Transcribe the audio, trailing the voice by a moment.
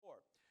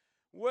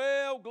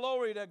Well,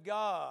 glory to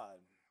God.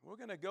 We're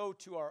going to go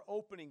to our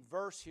opening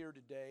verse here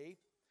today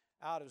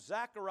out of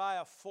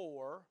Zechariah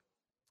 4.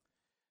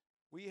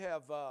 We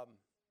have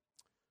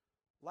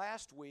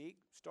last week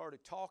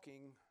started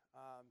talking,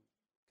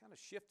 kind of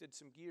shifted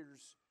some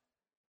gears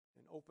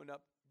and opened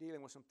up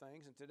dealing with some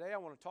things. And today I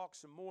want to talk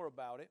some more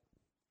about it.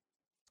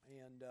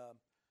 And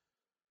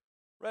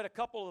read a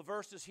couple of the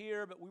verses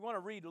here, but we want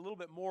to read a little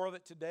bit more of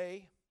it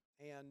today.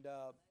 And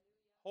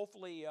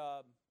hopefully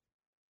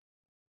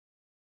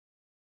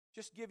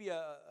just give you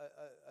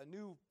a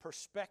new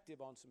perspective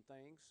on some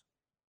things.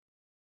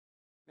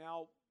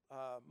 Now,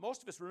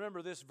 most of us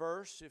remember this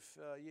verse. If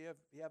you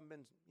haven't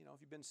been,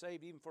 if you've been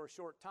saved even for a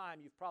short time,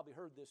 you've probably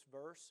heard this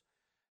verse.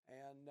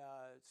 And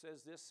it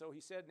says this: so he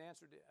said in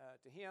answer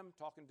to him,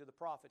 talking to the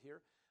prophet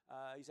here,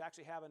 he's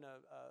actually having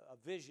a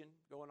vision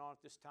going on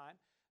at this time.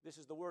 This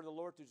is the word of the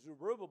Lord to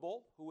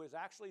Zerubbabel, who is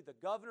actually the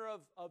governor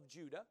of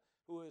Judah,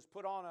 who has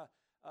put on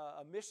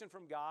a mission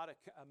from God,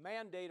 a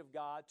mandate of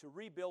God to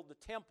rebuild the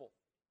temple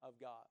of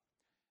God.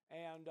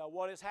 And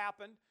what has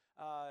happened,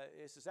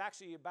 this is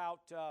actually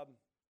about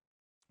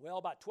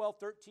 12,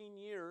 13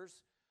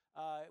 years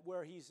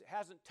where he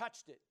hasn't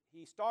touched it.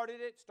 He started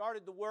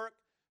the work,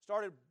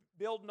 started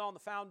building on the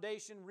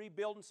foundation,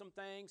 rebuilding some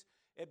things.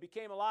 It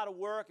became a lot of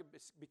work. It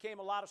became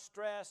a lot of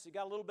stress. He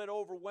got a little bit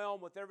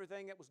overwhelmed with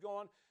everything that was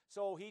going.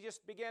 So he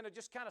just began to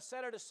just kind of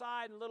set it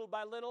aside, and little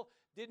by little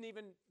didn't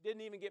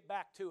even get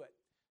back to it.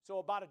 So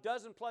about a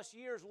dozen plus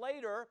years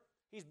later,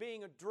 he's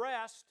being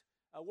addressed,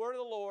 a word of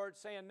the Lord,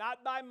 saying,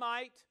 "Not by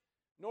might,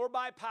 nor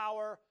by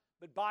power,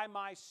 but by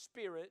my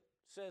Spirit,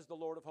 says the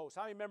Lord of hosts."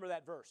 How many remember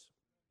that verse?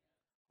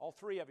 All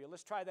three of you.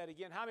 Let's try that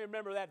again. How many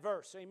remember that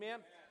verse?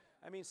 Amen?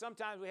 I mean,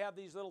 sometimes we have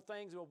these little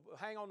things that will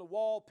hang on the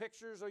wall,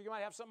 pictures, or you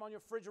might have something on your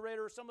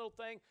refrigerator or some little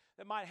thing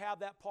that might have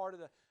that part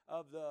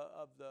of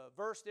the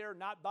verse there.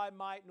 Not by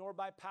might nor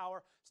by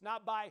power. It's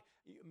not by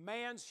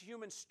man's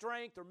human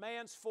strength or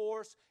man's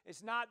force.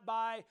 It's not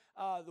by,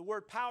 the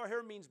word power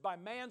here means by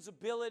man's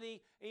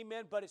ability,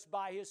 amen, but it's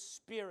by His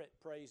Spirit,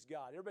 praise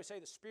God. Everybody say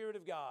the Spirit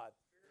of God.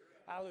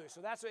 Hallelujah. So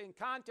that's in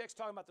context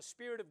talking about the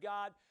Spirit of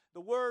God.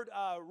 The word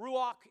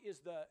ruach is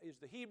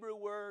the Hebrew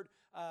word,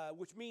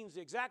 which means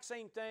the exact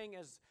same thing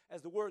as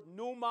the word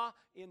pneuma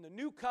in the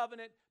New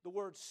Covenant. The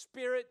word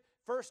Spirit,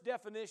 first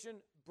definition,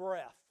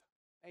 breath.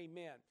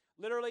 Amen.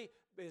 Literally,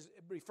 it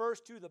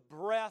refers to the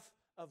breath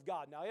of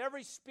God. Now,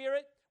 every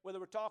spirit, whether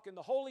we're talking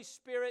the Holy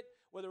Spirit,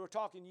 whether we're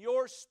talking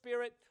your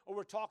spirit, or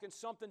we're talking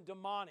something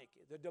demonic,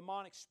 the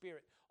demonic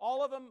spirit,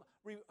 all of them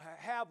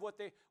have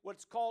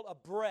what's called a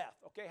breath,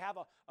 okay, have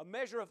a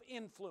measure of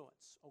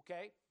influence,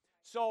 okay?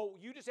 So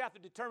you just have to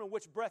determine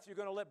which breath you're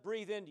going to let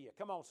breathe into you.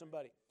 Come on,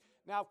 somebody.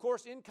 Now, of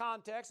course, in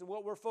context, and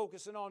what we're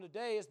focusing on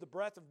today is the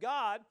breath of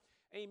God.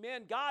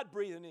 Amen. God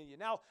breathing in you.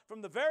 Now,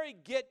 from the very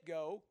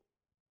get-go,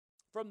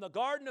 from the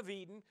Garden of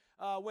Eden,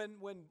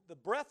 when the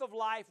breath of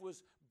life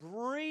was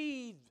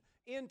breathed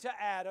into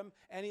Adam,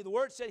 and the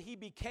Word said he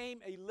became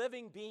a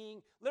living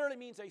being, literally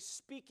means a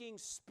speaking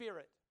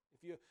spirit.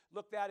 If you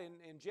look that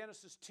in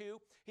Genesis 2,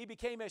 he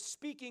became a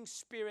speaking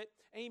spirit.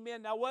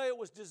 Amen. Now, well, it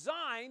was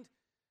designed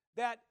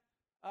that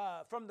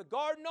from the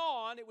garden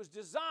on, it was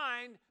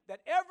designed that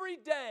every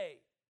day,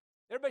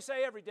 everybody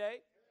say every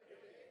day.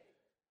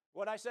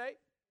 What'd I say?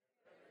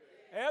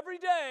 Every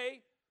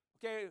day.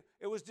 Okay,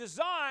 it was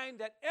designed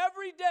that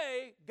every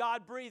day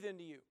God breathed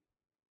into you.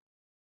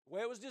 The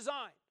way it was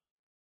designed.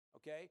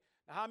 Okay?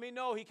 Now, how many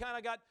know he kind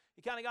of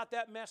got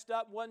that messed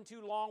up, wasn't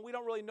too long. We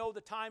don't really know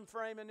the time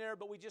frame in there,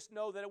 but we just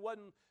know that it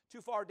wasn't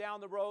too far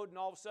down the road, and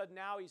all of a sudden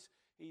now he's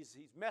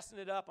messing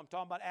it up. I'm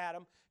talking about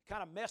Adam.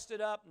 Kind of messed it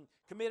up and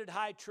committed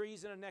high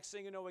treason, and next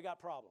thing you know, we got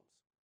problems.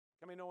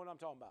 How many know what I'm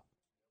talking about?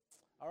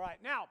 All right,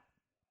 now,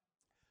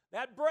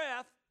 that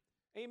breath,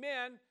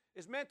 amen,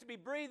 is meant to be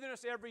breathed in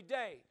us every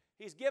day.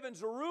 He's given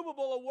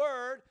Zerubbabel a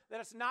word that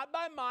it's not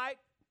by might,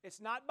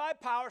 it's not by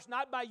power, it's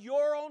not by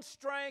your own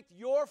strength,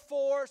 your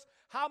force,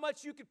 how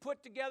much you could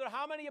put together,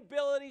 how many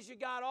abilities you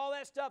got, all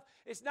that stuff.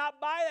 It's not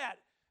by that.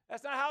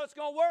 That's not how it's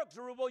going to work,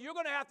 Zerubbabel. You're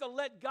going to have to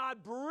let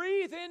God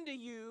breathe into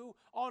you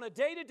on a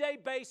day-to-day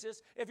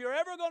basis if you're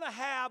ever going to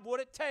have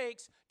what it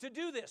takes to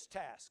do this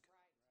task.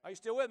 Are you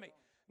still with me?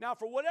 Now,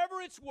 for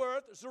whatever it's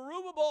worth,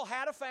 Zerubbabel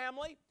had a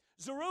family.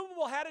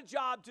 Zerubbabel had a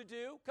job to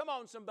do. Come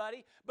on,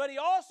 somebody. But he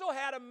also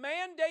had a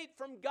mandate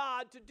from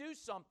God to do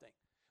something,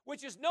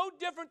 which is no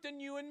different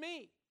than you and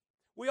me.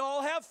 We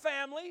all have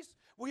families.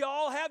 We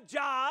all have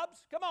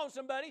jobs. Come on,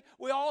 somebody.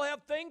 We all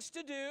have things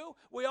to do.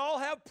 We all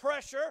have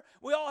pressure.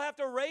 We all have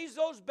to raise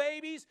those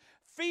babies,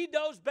 feed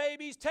those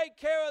babies, take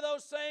care of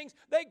those things.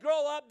 They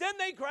grow up, then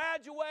they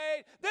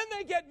graduate, then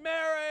they get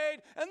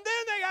married, and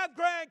then they have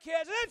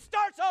grandkids, and it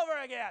starts over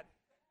again.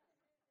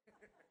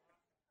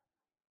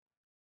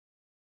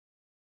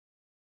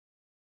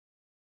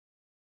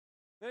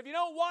 And if you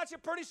don't watch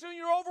it, pretty soon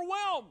you're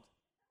overwhelmed.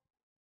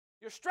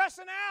 You're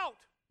stressing out,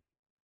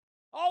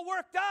 all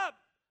worked up.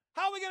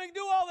 How are we going to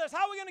do all this?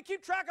 How are we going to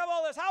keep track of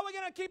all this? How are we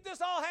going to keep this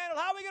all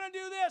handled? How are we going to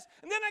do this?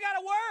 And then I got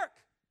to work.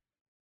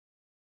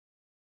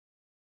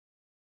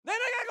 Then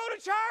I got to go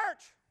to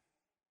church.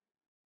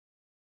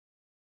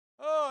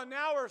 Oh,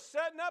 now we're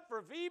setting up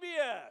for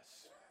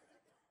VBS.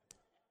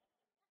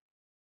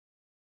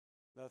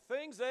 The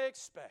things they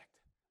expect.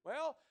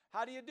 Well,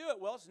 how do you do it?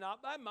 Well, it's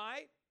not by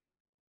might,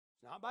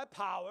 it's not by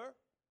power,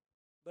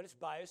 but it's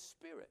by His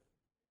Spirit.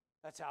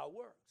 That's how it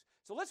works.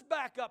 So let's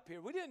back up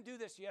here. We didn't do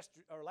this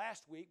yesterday or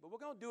last week, but we're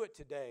going to do it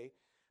today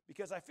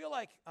because I feel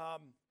like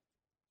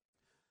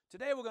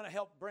today we're going to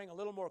help bring a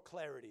little more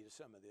clarity to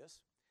some of this.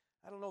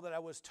 I don't know that I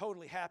was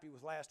totally happy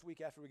with last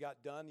week after we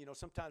got done. You know,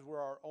 sometimes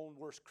we're our own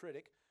worst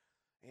critic,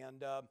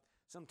 and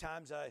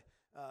sometimes I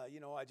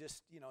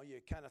just, you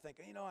kind of think,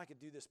 I could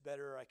do this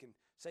better. I can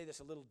say this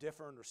a little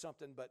different or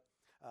something. But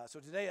so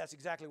today, that's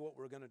exactly what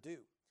we're going to do.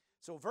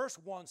 So verse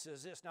 1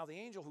 says this, "Now the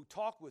angel who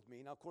talked with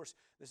me," now of course,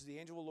 this is the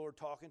angel of the Lord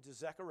talking to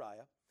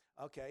Zechariah,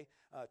 okay,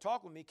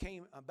 "talked with me,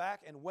 came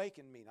back and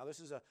wakened me." Now this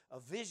is a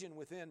vision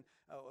within,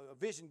 a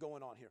vision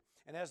going on here.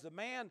 "And as a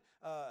man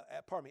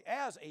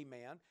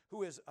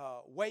who is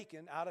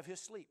wakened out of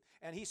his sleep.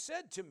 And he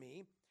said to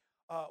me,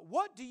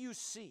 what do you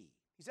see?"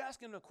 He's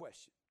asking him a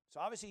question. So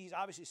he's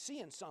obviously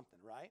seeing something,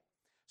 right?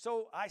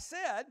 So I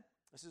said,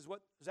 this is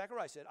what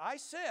Zechariah said, I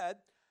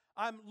said,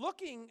 "I'm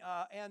looking,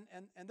 and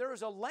there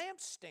is a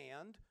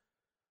lampstand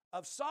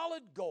of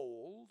solid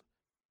gold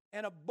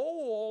and a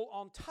bowl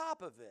on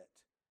top of it.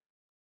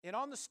 And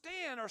on the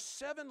stand are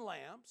 7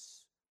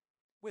 lamps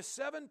with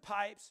 7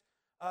 pipes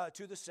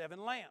to the 7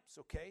 lamps."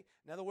 Okay?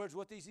 In other words,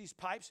 what these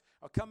pipes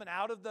are coming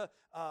out of the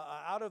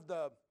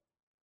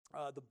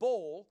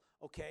bowl,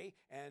 okay?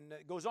 And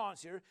it goes on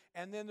here.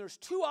 "And then there's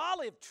 2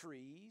 olive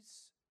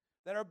trees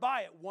that are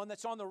by it, one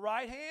that's on the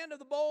right hand of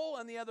the bowl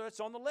and the other that's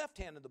on the left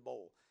hand of the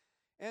bowl.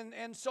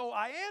 And so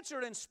I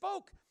answered and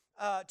spoke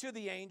to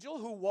the angel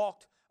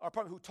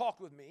who talked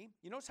with me."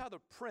 You notice how the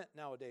print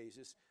nowadays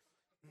is.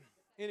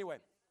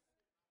 Anyway,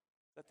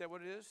 is that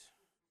what it is?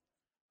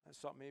 I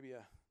thought maybe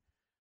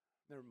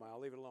never mind, I'll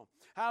leave it alone.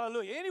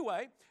 Hallelujah.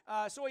 Anyway,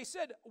 so he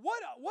said,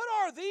 what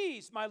are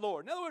these, my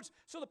Lord? In other words,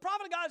 so the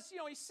prophet of God,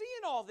 he's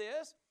seeing all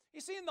this.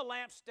 He's seeing the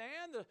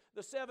lampstand,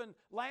 the 7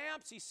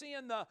 lamps. He's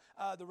seeing the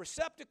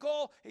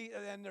receptacle.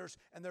 And there's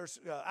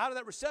out of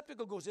that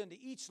receptacle goes into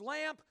each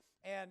lamp.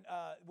 And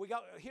we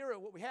got here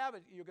what we have.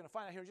 You're going to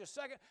find out here in just a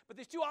second. But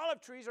these 2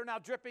 olive trees are now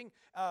dripping,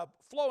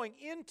 flowing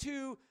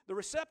into the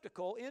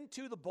receptacle,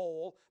 into the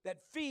bowl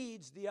that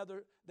feeds the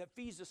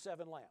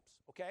 7 lamps.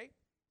 Okay.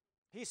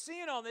 He's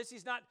seeing all this.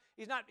 He's not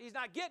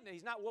getting it.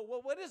 He's not.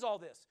 Well, what is all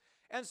this?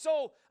 And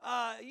so,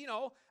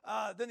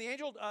 then the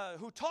angel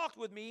who talked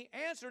with me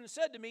answered and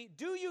said to me,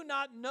 "Do you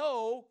not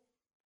know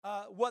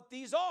what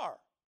these are?"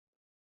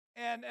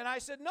 And I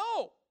said,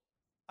 "No,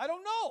 I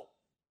don't know.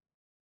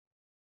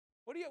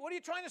 What are you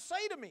trying to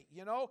say to me?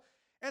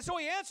 And so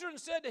he answered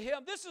and said to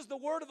him, "This is the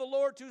word of the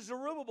Lord to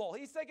Zerubbabel."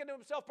 He's thinking to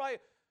himself, probably,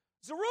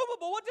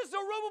 Zerubbabel, what does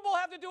Zerubbabel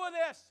have to do with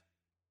this?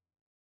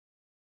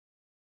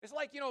 It's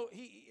like,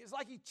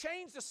 he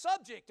changed the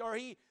subject, or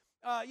he,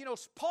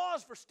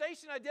 paused for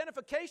station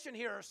identification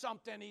here or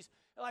something. He's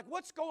like,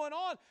 what's going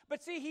on?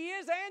 But see, he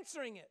is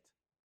answering it.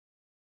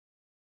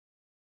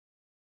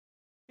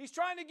 He's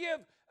trying to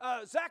give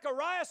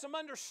Zechariah some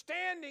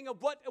understanding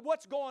of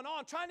what's going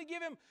on, trying to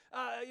give him,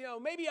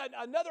 maybe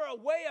another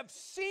way of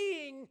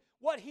seeing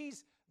what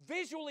he's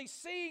visually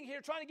seeing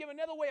here, trying to give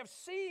another way of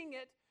seeing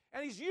it.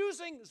 And he's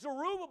using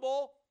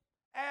Zerubbabel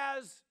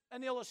as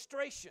an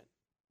illustration.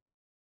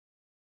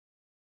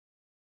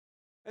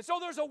 And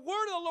so there's a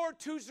word of the Lord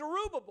to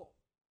Zerubbabel,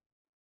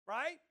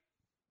 right?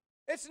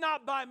 It's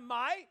not by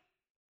might,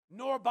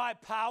 nor by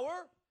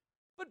power,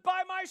 but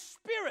by my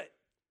Spirit,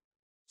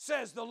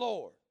 says the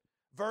Lord.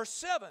 Verse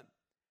 7,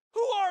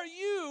 "Who are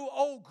you,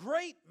 O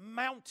great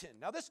mountain?"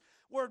 Now this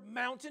word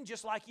mountain,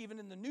 just like even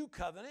in the New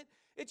Covenant,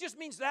 it just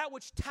means that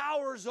which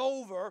towers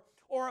over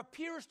or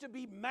appears to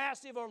be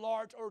massive or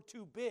large or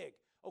too big.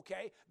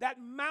 Okay, that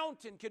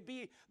mountain could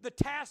be the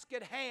task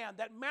at hand.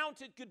 That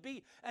mountain could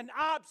be an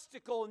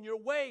obstacle in your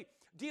way,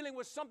 dealing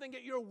with something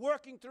that you're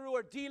working through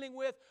or dealing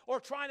with, or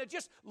trying to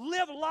just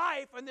live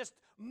life, and this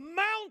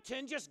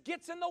mountain just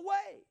gets in the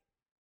way.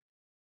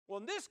 Well,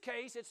 in this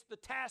case, it's the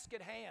task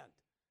at hand.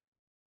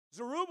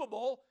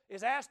 Zerubbabel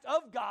is asked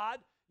of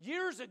God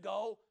years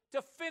ago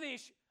to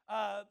finish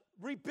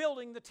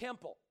rebuilding the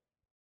temple,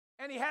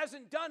 and he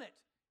hasn't done it.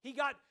 He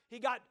got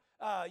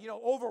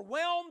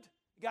overwhelmed.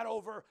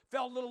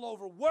 Felt a little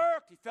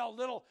overworked. He felt a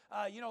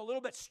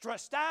little bit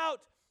stressed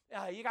out.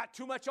 You got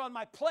too much on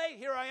my plate.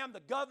 Here I am, the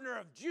governor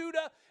of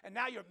Judah, and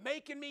now you're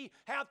making me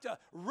have to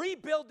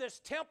rebuild this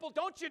temple.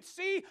 Don't you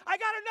see? I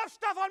got enough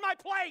stuff on my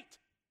plate.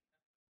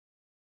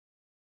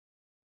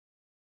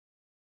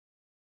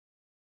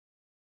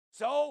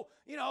 So,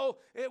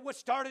 it was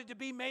started to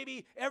be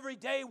maybe every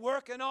day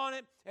working on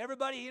it.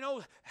 Everybody,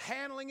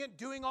 handling it,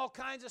 doing all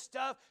kinds of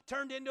stuff.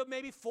 Turned into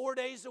maybe 4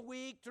 days a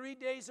week, 3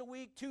 days a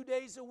week, 2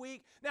 days a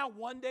week. Now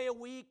 1 day a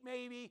week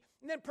maybe.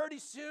 And then pretty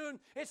soon,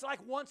 it's like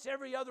once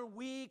every other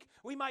week.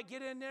 We might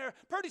get in there.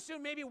 Pretty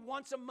soon, maybe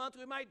once a month,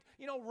 we might,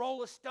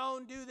 roll a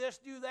stone, do this,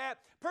 do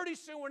that. Pretty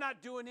soon, we're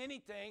not doing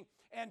anything.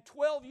 And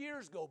 12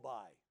 years go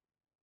by.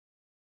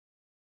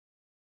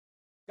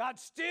 God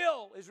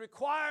still is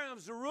requiring of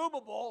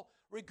Zerubbabel,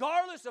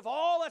 regardless of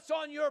all that's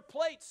on your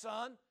plate,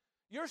 son,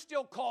 you're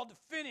still called to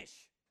finish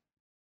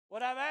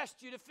what I've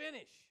asked you to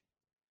finish.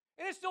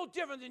 And it's no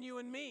different than you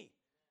and me.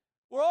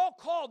 We're all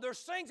called. There's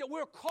things that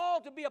we're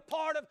called to be a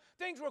part of,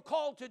 things we're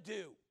called to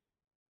do.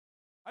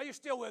 Are you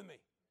still with me?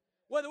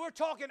 Whether we're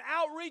talking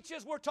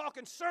outreaches, we're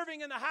talking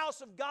serving in the house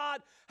of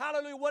God,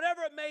 hallelujah,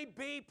 whatever it may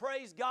be,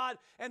 praise God.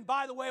 And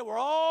by the way, we're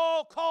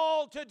all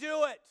called to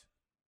do it.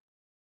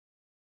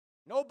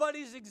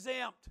 Nobody's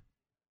exempt.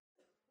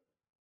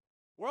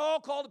 We're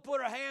all called to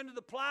put our hand to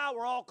the plow.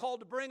 We're all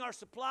called to bring our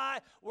supply.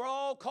 We're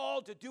all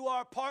called to do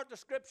our part, the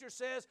Scripture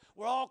says.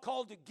 We're all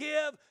called to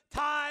give,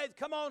 tithe.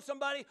 Come on,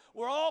 somebody.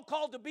 We're all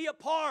called to be a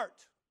part.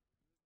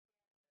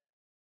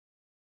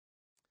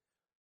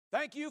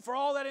 Thank you for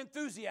all that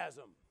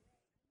enthusiasm.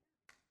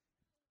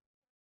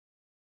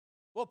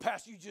 Well,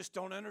 Pastor, you just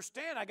don't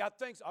understand. I got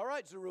things. All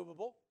right,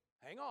 Zerubbabel,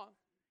 hang on.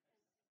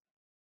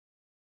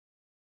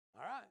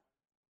 All right.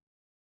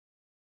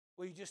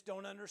 Well, you just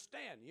don't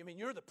understand. You mean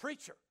you're the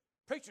preacher.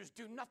 Preachers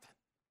do nothing.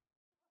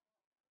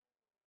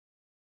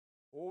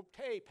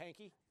 Okay,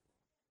 Panky.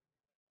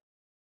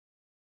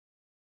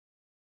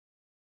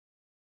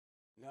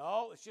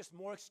 No, it's just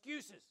more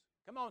excuses.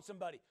 Come on,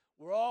 somebody.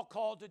 We're all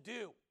called to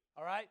do.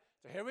 All right?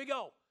 So here we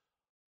go.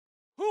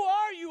 Who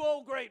are you,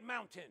 O great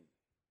mountain?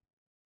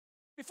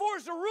 Before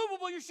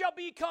Zerubbabel, you shall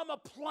become a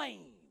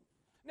plain.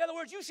 In other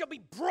words, you shall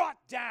be brought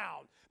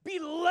down, be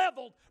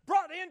leveled,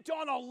 brought into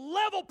on a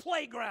level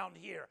playground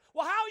here.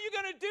 Well, how are you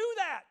going to do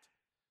that?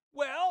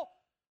 Well,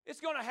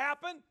 it's going to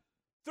happen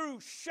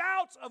through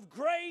shouts of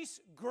grace,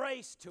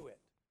 grace to it.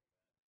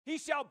 He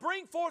shall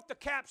bring forth the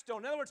capstone.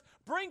 In other words,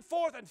 bring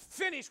forth and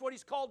finish what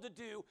he's called to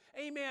do.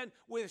 Amen.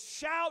 With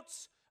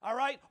shouts, all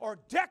right, or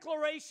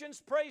declarations,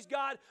 praise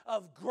God,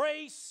 of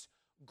grace,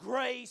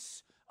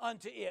 grace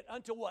unto it.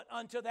 Unto what?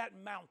 Unto that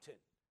mountain.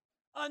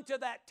 Unto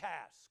that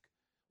task.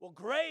 Well,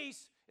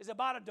 grace is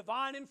about a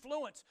divine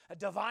influence, a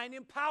divine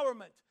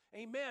empowerment.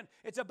 Amen.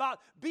 It's about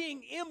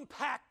being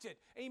impacted.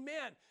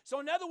 Amen. So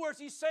in other words,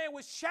 he's saying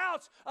with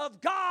shouts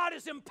of God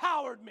has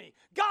empowered me.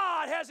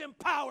 God has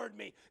empowered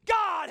me.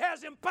 God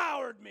has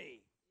empowered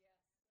me.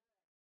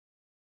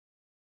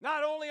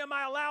 Not only am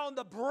I allowing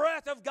the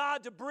breath of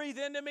God to breathe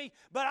into me,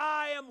 but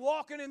I am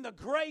walking in the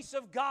grace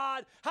of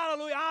God.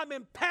 Hallelujah. I'm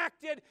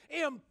impacted,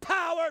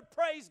 empowered,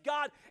 praise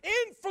God,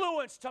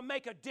 influenced to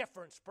make a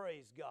difference,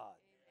 praise God.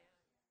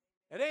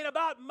 It ain't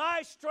about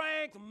my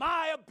strength,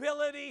 my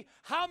ability,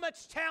 how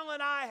much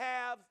talent I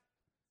have.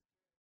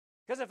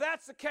 Because if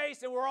that's the case,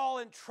 then we're all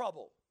in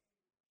trouble.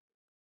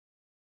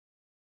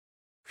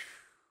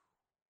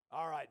 Whew.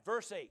 All right,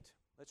 verse 8.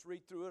 Let's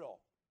read through it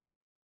all.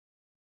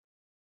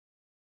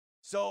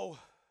 So,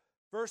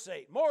 verse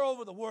 8,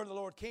 moreover, the word of the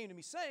Lord came to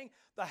me, saying,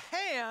 the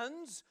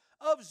hands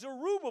of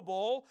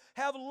Zerubbabel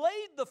have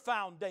laid the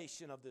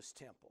foundation of this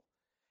temple,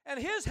 and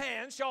his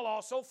hands shall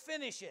also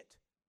finish it.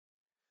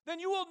 Then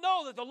you will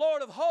know that the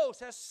Lord of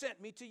hosts has sent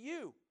me to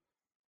you.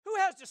 Who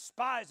has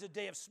despised the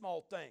day of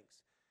small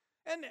things?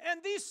 And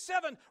these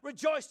seven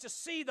rejoice to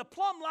see the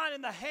plumb line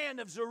in the hand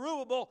of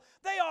Zerubbabel.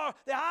 They are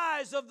the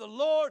eyes of the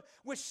Lord,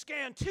 which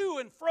scan to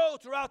and fro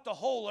throughout the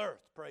whole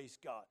earth. Praise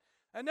God.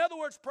 In other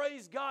words,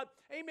 praise God,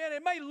 amen,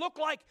 it may look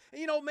like,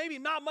 maybe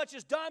not much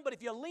is done, but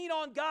if you lean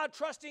on God,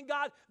 trust in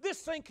God, this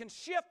thing can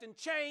shift and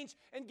change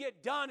and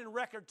get done in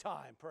record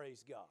time,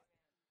 praise God.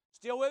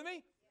 Still with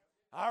me?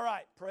 All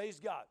right, praise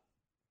God.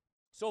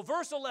 So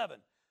verse 11,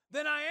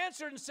 then I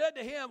answered and said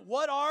to him,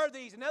 what are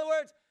these? In other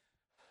words,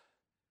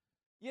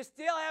 you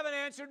still haven't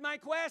answered my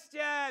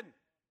question.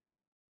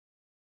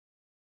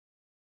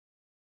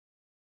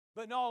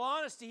 But in all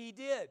honesty, he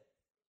did.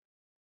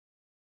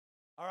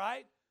 All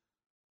right?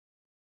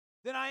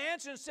 Then I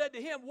answered and said to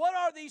him, what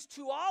are these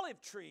two olive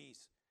trees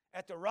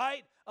at the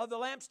right of the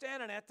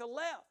lampstand and at the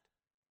left?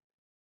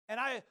 And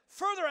I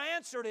further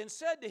answered and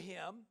said to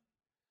him,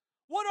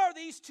 what are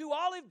these two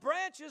olive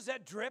branches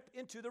that drip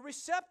into the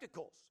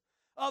receptacles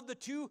of the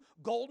two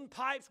golden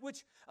pipes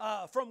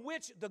from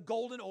which the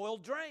golden oil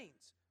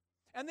drains?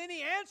 And then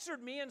he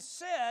answered me and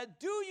said,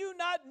 do you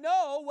not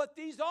know what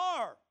these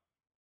are?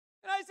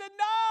 And I said,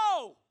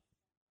 no,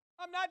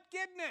 I'm not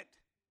getting it.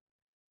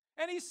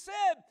 And he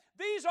said,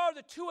 these are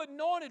the two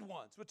anointed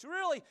ones, which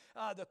really,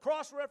 the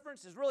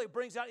cross-reference really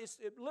brings out,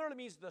 it literally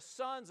means the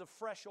sons of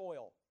fresh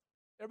oil.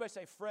 Everybody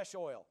say fresh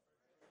oil.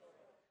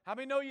 How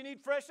many know you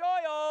need fresh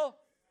oil?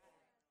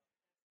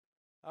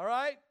 All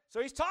right? So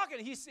he's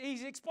talking,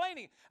 he's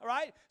explaining, all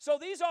right? So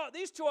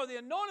these two are the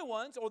anointed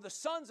ones, or the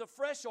sons of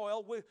fresh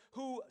oil,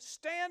 who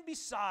stand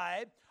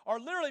beside, or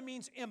literally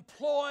means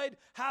employed,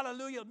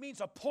 hallelujah, it means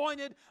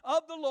appointed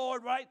of the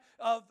Lord, right,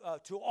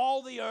 to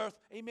all the earth,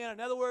 amen. In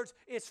other words,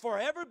 it's for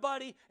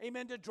everybody,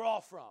 amen, to draw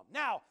from.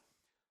 Now,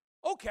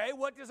 okay,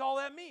 what does all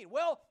that mean?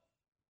 Well,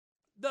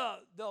 the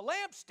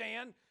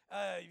lampstand,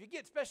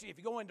 especially if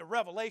you go into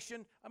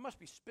Revelation, I must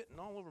be spitting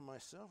all over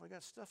myself. I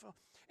got stuff on.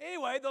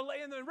 Anyway,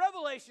 in the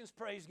Revelations,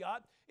 praise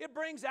God, it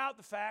brings out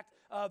the fact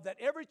that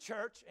every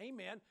church,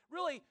 amen,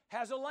 really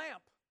has a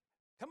lamp.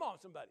 Come on,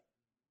 somebody.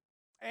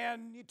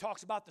 And he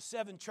talks about the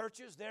 7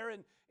 churches there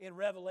in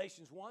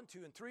Revelations 1,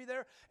 2, and 3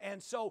 there.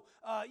 And so,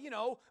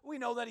 we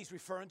know that he's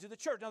referring to the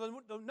church. Now,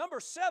 the number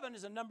 7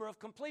 is a number of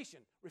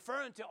completion,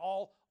 referring to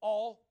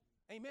all,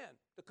 amen,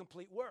 the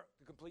complete work,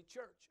 the complete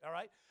church, all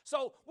right?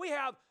 So we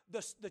have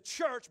the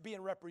church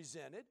being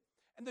represented,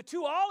 and the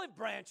 2 olive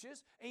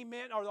branches,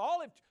 amen, or the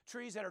olive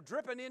trees that are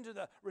dripping into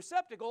the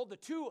receptacle, the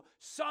 2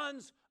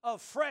 sons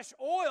of fresh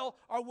oil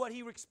are what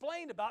he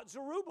explained about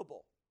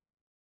Zerubbabel.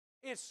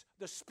 It's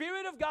the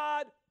Spirit of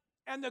God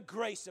and the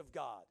grace of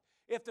God.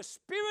 If the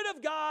Spirit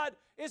of God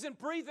isn't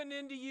breathing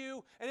into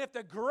you, and if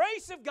the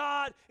grace of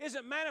God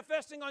isn't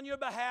manifesting on your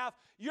behalf,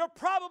 you're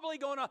probably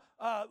going to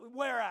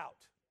wear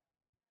out.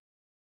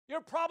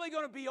 You're probably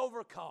going to be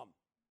overcome.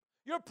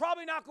 You're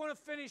probably not going to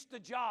finish the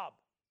job.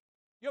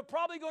 You're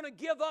probably going to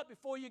give up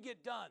before you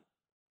get done.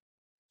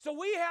 So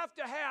we have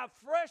to have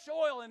fresh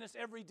oil in us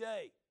every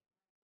day.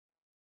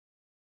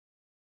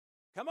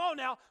 Come on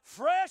now,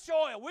 fresh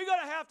oil. We're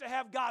going to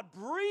have God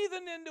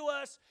breathing into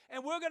us,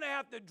 and we're going to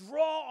have to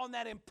draw on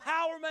that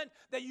empowerment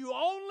that you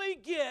only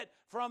get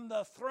from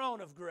the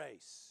throne of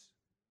grace.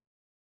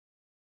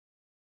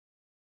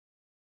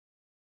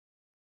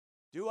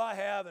 Do I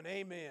have an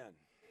amen? Amen.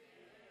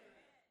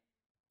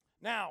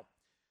 Now,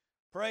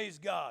 praise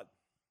God.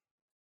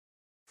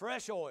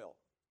 Fresh oil.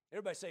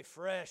 Everybody say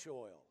fresh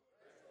oil.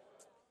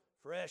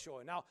 Fresh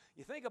oil. Now,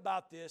 you think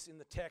about this in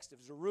the text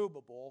of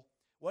Zerubbabel,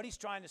 what he's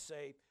trying to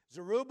say,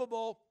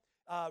 Zerubbabel,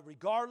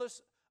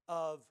 regardless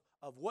of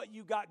what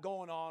you got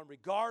going on,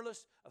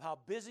 regardless of how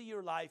busy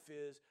your life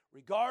is,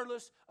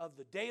 regardless of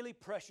the daily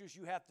pressures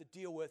you have to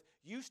deal with,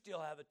 you still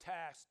have a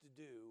task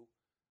to do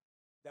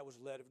that was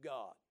led of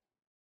God.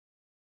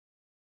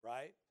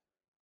 Right?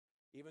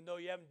 Even though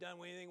you haven't done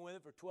anything with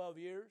it for 12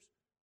 years,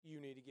 you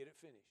need to get it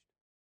finished.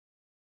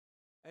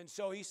 And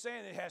so he's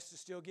saying it has to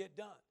still get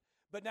done.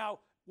 But now,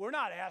 we're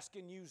not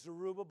asking you,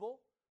 Zerubbabel,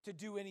 to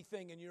do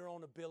anything in your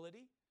own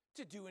ability,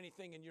 to do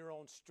anything in your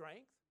own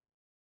strength.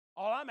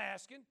 All I'm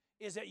asking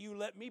is that you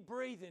let me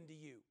breathe into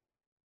you.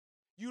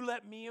 You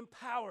let me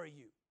empower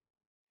you.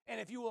 And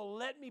if you will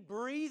let me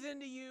breathe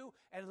into you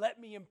and let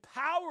me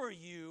empower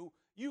you,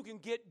 you can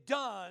get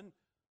done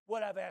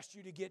what I've asked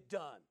you to get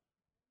done.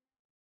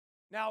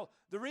 Now,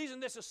 the reason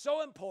this is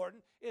so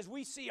important is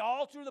we see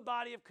all through the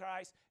body of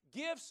Christ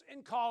gifts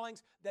and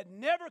callings that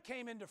never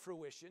came into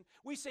fruition.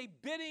 We see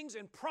biddings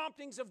and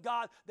promptings of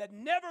God that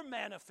never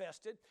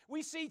manifested.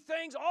 We see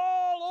things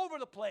all over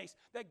the place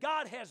that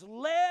God has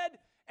led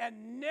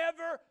and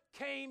never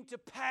came to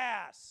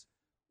pass.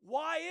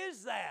 Why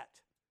is that?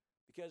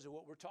 Because of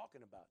what we're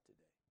talking about today.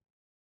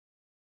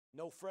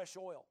 No fresh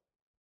oil.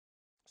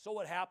 So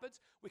what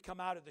happens? We come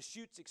out of the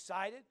chutes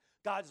excited.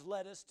 God's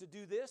led us to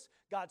do this.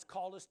 God's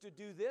called us to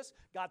do this.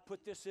 God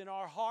put this in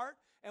our heart.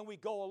 And we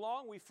go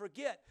along, we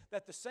forget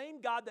that the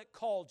same God that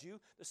called you,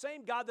 the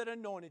same God that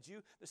anointed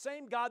you, the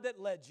same God that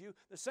led you,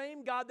 the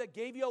same God that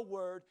gave you a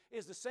word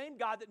is the same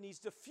God that needs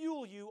to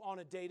fuel you on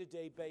a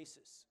day-to-day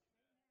basis.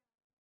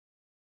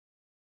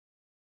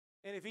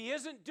 And if He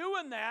isn't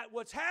doing that,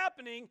 what's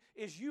happening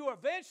is you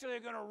eventually are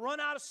going to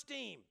run out of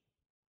steam.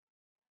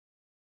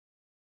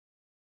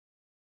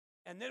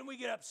 And then we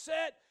get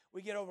upset.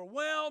 We get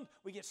overwhelmed,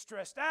 we get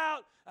stressed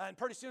out, and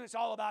pretty soon it's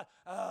all about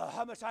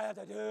how much I have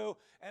to do,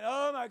 and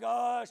oh my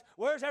gosh,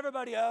 where's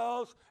everybody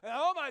else? And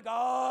oh my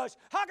gosh,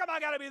 how come I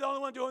got to be the only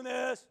one doing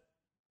this?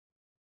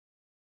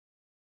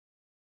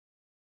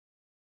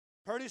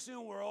 Pretty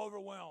soon we're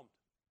overwhelmed.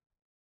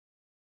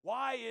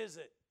 Why is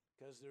it?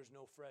 Because there's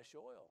no fresh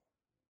oil.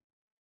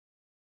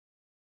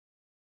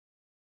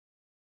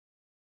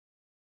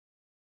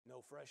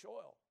 No fresh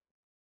oil.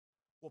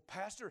 Well,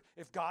 Pastor,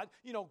 if God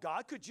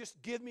could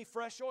just give me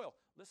fresh oil.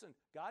 Listen,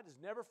 God has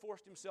never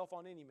forced Himself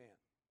on any man.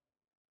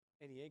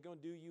 And He ain't going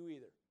to do you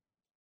either.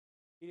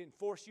 He didn't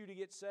force you to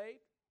get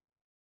saved.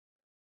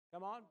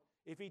 Come on.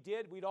 If He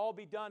did, we'd all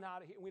be done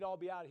out of here. We'd all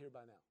be out of here by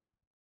now.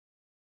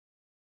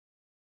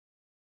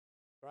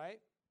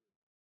 Right?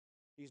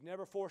 He's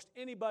never forced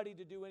anybody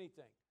to do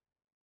anything.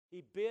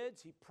 He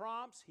bids, He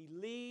prompts, He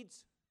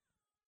leads.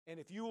 And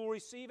if you will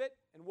receive it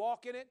and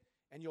walk in it,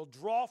 and you'll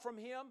draw from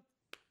Him,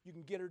 you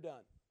can get her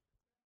done.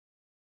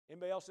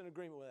 Anybody else in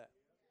agreement with that?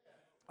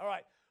 All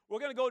right, we're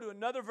going to go to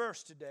another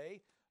verse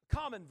today, a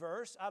common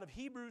verse out of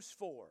Hebrews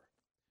 4.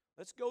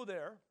 Let's go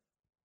there,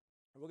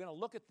 and we're going to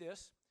look at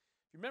this.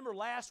 If you remember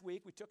last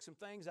week, we took some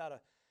things out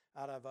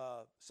of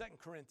 2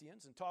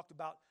 Corinthians and talked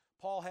about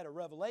Paul had a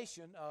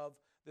revelation of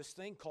this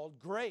thing called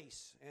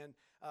grace. And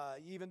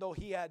even though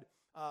he had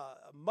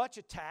much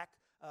attack,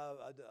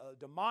 a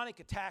demonic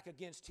attack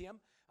against him,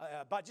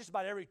 just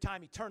about every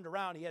time he turned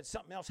around, he had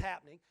something else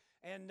happening.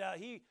 And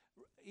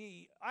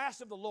he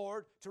asked of the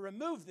Lord to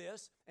remove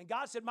this, and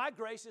God said, my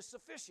grace is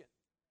sufficient.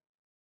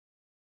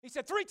 He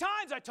said, 3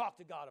 times I talked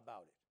to God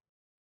about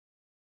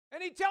it.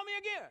 And He'd tell me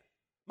again,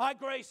 my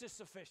grace is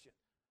sufficient.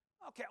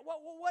 Okay,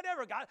 well,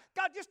 whatever, God.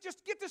 God,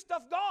 just get this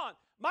stuff gone.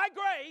 My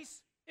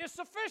grace is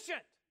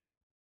sufficient.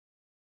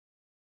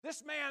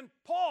 This man,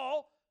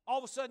 Paul, all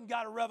of a sudden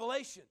got a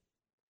revelation.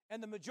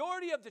 And the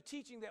majority of the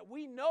teaching that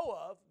we know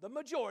of, the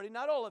majority,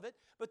 not all of it,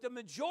 but the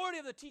majority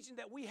of the teaching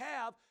that we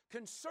have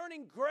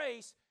concerning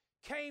grace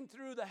came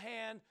through the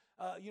hand,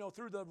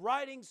 through the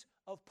writings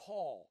of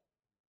Paul,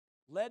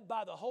 led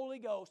by the Holy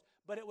Ghost.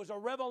 But it was a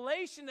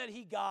revelation that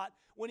he got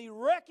when he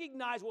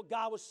recognized what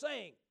God was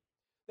saying.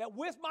 That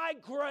with my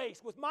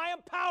grace, with my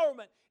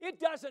empowerment,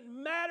 it doesn't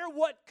matter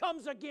what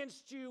comes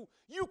against you.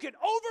 You can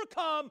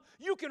overcome.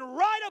 You can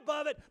ride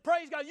above it.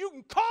 Praise God. You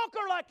can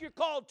conquer like you're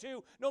called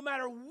to, no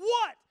matter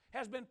what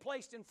has been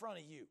placed in front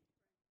of you.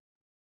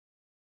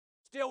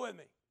 Still with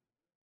me?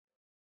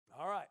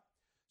 All right.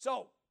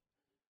 So,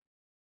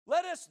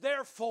 let us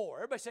therefore,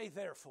 everybody say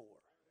therefore.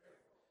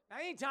 Now,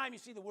 anytime you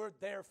see the word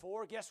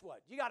therefore, guess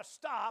what? You got to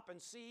stop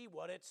and see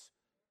what it's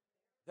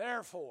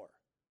there for.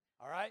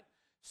 All right?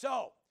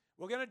 So,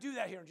 we're going to do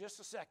that here in just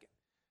a second.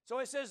 So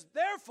it says,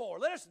 therefore,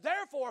 let us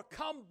therefore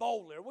come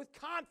boldly with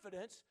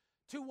confidence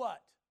to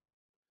what?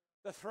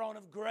 The throne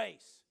of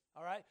grace.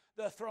 All right?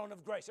 The throne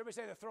of grace. Everybody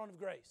say the throne of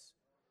grace.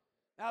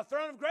 Now, the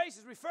throne of grace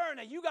is referring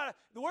to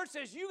the word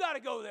says you got to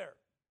go there.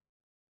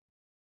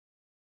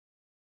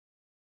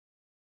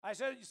 It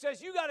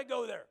says you got to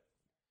go there.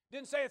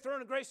 Didn't say the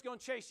throne of grace is going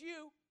to chase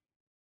you.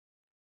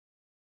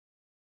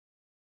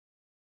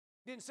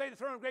 Didn't say the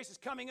throne of grace is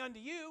coming unto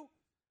you.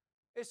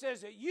 It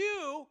says that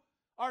you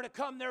are to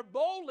come there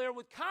boldly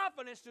with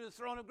confidence to the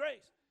throne of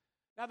grace.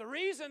 Now, the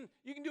reason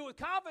you can do it with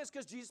confidence is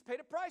because Jesus paid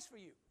a price for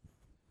you.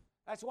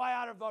 That's why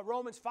out of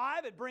Romans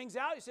 5, it brings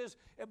out, it says,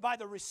 by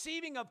the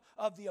receiving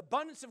of the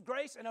abundance of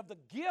grace and of the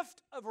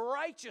gift of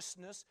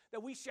righteousness,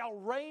 that we shall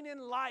reign in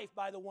life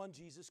by the one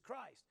Jesus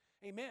Christ.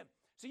 Amen.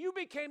 So you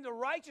became the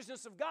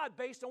righteousness of God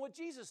based on what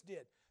Jesus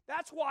did.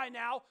 That's why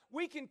now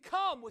we can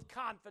come with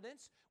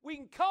confidence. We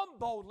can come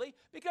boldly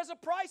because a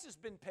price has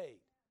been paid.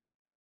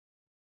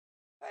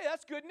 Hey,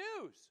 that's good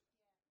news.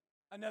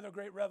 Another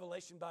great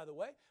revelation, by the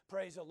way.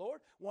 Praise the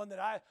Lord. One that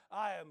I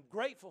am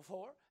grateful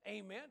for.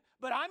 Amen.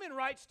 But I'm in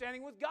right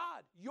standing with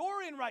God.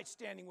 You're in right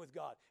standing with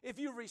God. If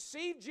you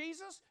receive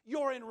Jesus,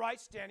 you're in right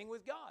standing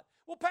with God.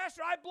 Well,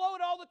 Pastor, I blow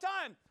it all the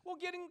time. Well,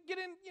 get in,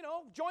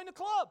 join the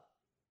club.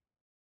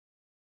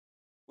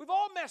 We've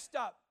all messed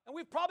up. And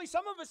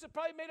some of us have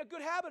probably made a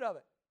good habit of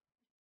it.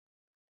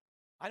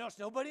 I know it's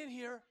nobody in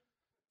here.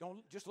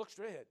 Don't just look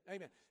straight ahead.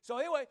 Amen. So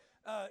anyway,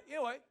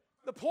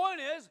 the point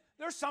is,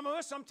 there's some of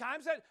us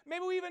sometimes that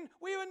maybe we even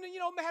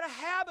had a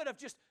habit of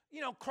just,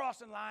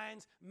 crossing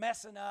lines,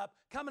 messing up,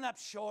 coming up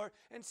short,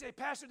 and say,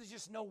 Pastor, there's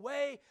just no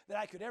way that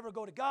I could ever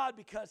go to God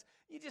because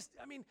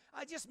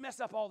I just mess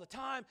up all the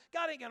time.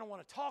 God ain't going to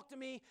want to talk to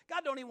me.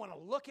 God don't even want to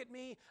look at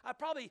me. I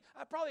probably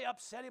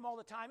upset him all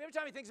the time. Every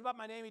time he thinks about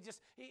my name,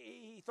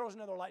 he throws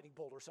another lightning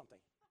bolt or something.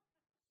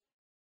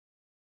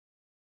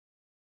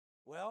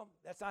 Well,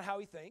 that's not how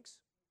he thinks.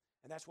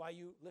 And that's why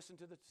you listen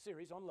to the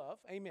series on love.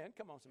 Amen.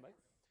 Come on, somebody.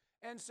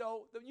 And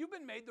so you've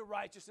been made the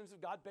righteousness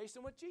of God based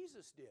on what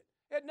Jesus did.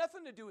 It had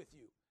nothing to do with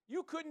you.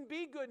 You couldn't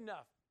be good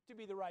enough to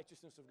be the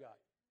righteousness of God.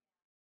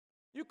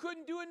 You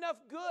couldn't do enough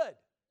good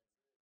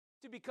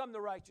to become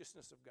the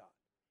righteousness of God.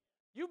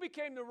 You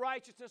became the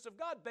righteousness of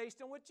God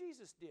based on what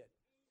Jesus did.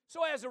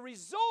 So as a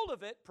result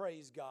of it,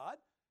 praise God,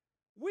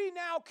 we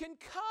now can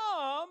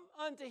come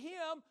unto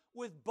Him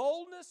with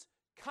boldness,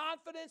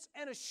 confidence,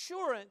 and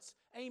assurance,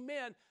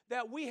 amen,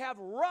 that we have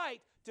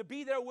right to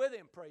be there with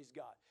Him, praise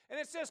God. And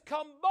it says,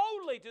 come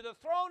boldly to the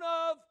throne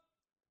of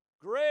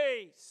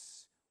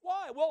grace.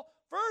 Why? Well,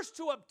 first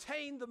to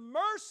obtain the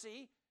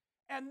mercy,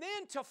 and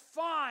then to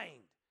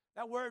find.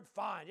 That word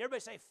find.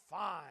 Everybody say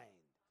find.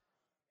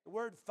 The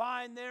word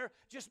find there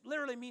just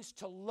literally means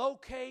to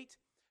locate,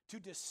 to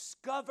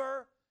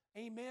discover,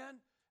 amen,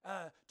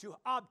 to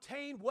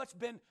obtain what's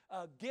been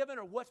given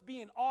or what's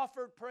being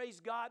offered, praise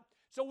God.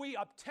 So we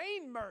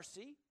obtain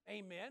mercy,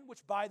 amen, which,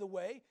 by the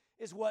way,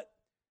 is what,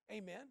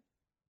 amen,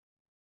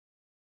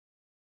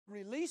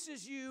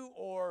 releases you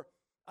or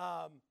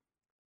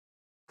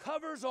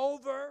covers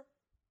over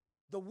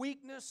the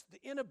weakness, the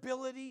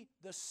inability,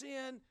 the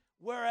sin,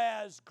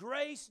 whereas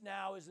grace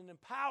now is an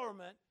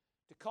empowerment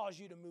to cause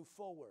you to move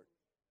forward.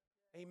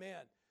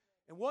 Amen.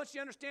 And once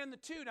you understand the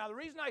two, now the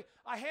reason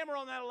I hammer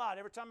on that a lot,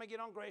 every time I get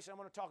on grace, I'm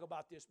going to talk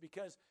about this,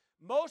 because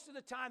most of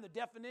the time the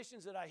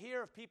definitions that I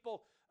hear of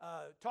people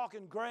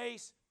talking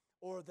grace,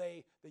 or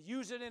they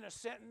use it in a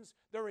sentence,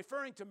 they're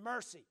referring to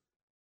mercy,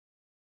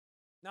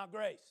 not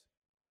grace.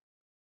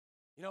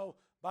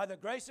 By the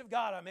grace of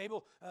God, I'm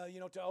able,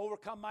 to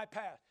overcome my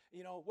past.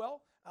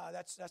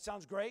 That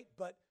sounds great,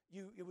 but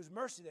it was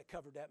mercy that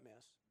covered that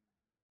mess.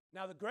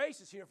 Now the grace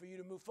is here for you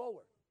to move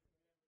forward.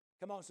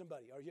 Come on,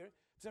 somebody. Are you here?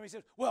 Somebody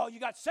says, well, you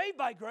got saved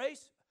by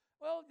grace.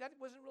 Well, that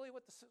wasn't really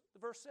what the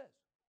verse says.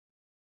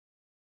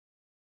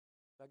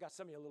 I got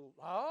some of you a little,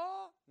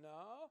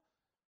 no.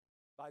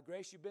 By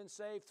grace you've been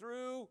saved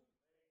through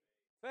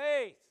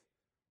faith.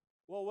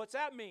 Well, what's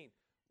that mean?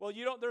 Well,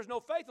 there's no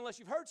faith unless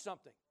you've heard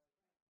something.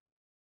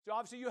 So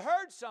obviously you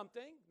heard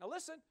something. Now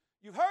listen,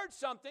 you heard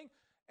something,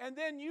 and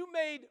then you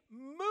made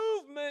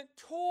movement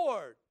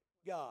toward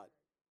God.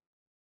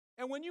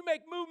 And when you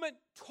make movement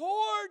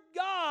toward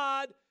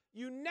God,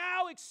 you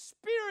now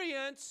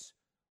experience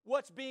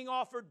what's being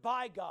offered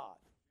by God,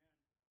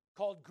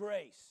 called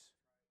grace.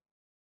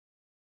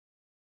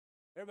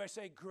 Everybody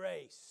say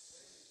grace.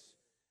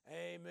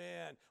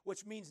 Amen.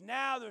 Which means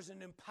now there's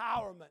an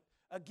empowerment.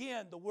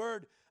 Again, the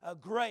word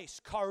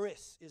grace,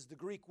 charis, is the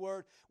Greek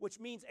word, which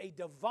means a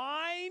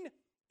divine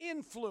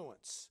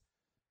influence.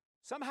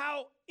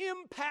 Somehow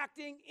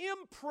impacting,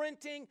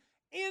 imprinting,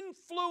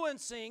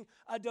 influencing,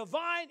 a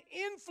divine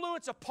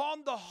influence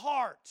upon the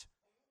heart,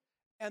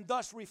 and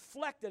thus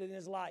reflected in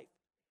his life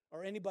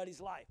or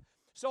anybody's life.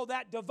 So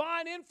that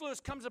divine influence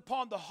comes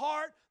upon the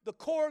heart, the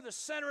core, the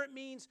center.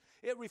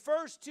 It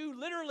refers to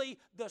literally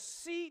the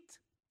seat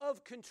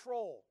of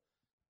control,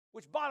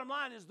 which bottom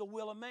line is the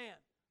will of man.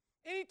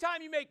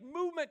 Anytime you make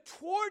movement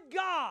toward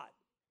God,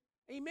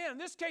 amen. In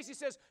this case, he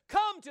says,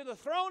 come to the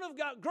throne of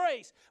God,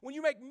 grace. When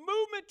you make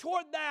movement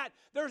toward that,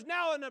 there's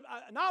now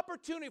an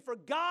opportunity for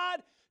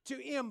God to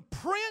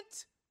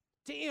imprint,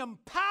 to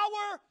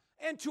empower,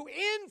 and to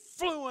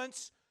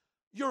influence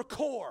your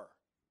core.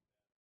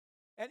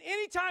 And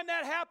anytime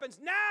that happens,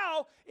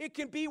 now it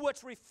can be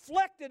what's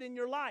reflected in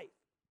your life.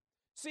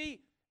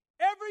 See,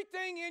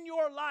 everything in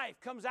your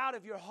life comes out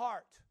of your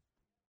heart.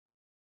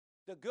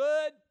 The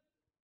good,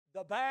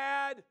 the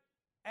bad,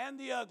 and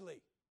the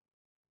ugly.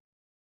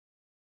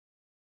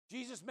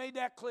 Jesus made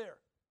that clear.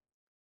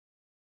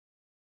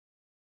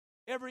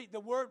 The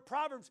word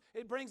Proverbs,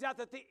 it brings out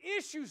that the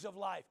issues of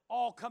life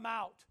all come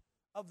out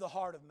of the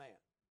heart of man.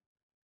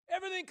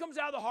 Everything comes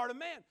out of the heart of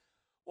man.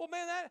 Well,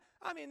 man,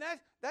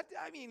 that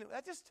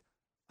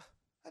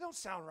don't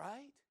sound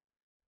right.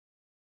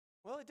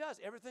 Well, it does.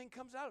 Everything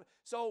comes out of it.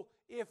 So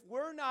if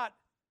we're not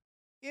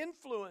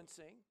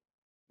influencing,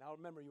 now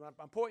remember,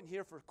 I'm pointing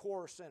here for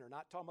core or center,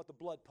 not talking about the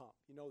blood pump.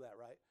 You know that,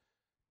 right?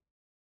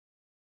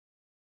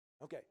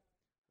 Okay.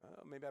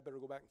 Maybe I better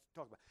go back and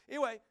talk about it.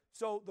 Anyway,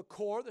 so the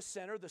core, the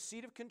center, the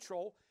seat of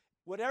control,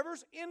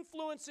 whatever's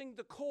influencing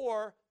the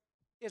core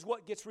is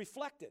what gets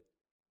reflected.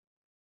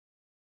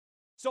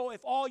 So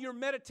if all you're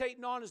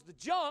meditating on is the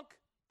junk,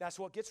 that's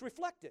what gets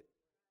reflected.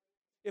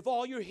 If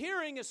all you're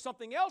hearing is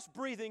something else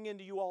breathing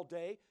into you all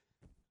day,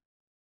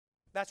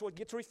 that's what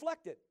gets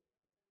reflected.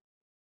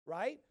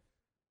 Right?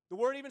 The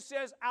word even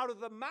says out of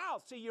the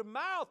mouth. See, your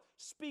mouth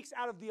speaks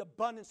out of the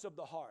abundance of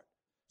the heart.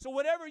 So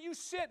whatever you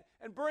sit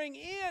and bring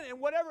in and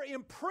whatever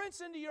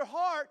imprints into your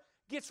heart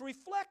gets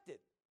reflected.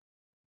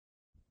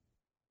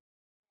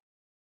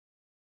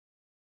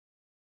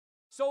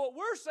 So what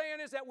we're saying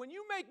is that when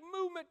you make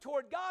movement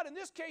toward God, in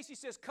this case he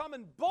says, come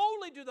and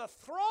boldly to the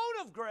throne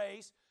of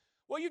grace.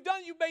 Well, you've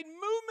made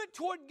movement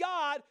toward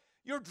God.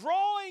 You're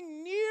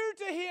drawing near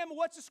to him.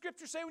 What's the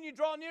scripture say when you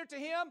draw near to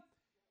him?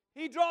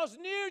 He draws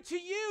near to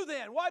you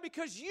then. Why?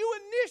 Because you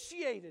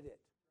initiated it.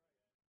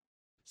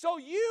 So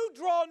you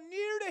draw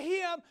near to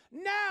him.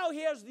 Now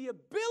he has the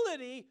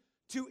ability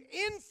to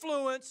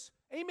influence,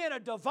 amen, a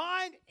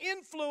divine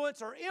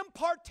influence or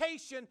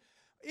impartation,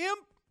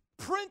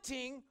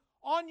 imprinting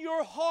on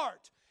your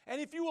heart.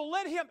 And if you will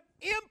let him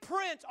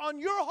imprint on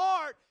your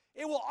heart,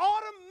 it will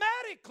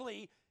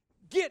automatically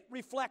get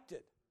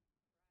reflected.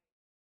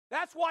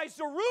 That's why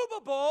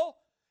Zerubbabel,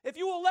 if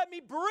you will let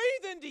me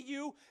breathe into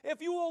you, if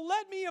you will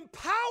let me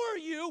empower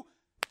you,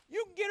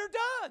 you can get her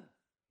done.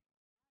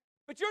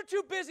 But you're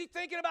too busy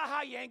thinking about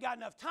how you ain't got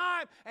enough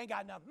time, ain't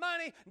got enough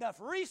money,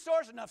 enough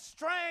resource, enough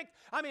strength.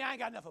 I ain't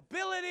got enough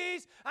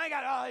abilities. I ain't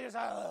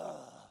got,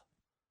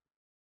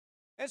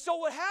 And so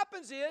what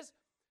happens is,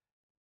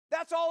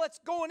 that's all that's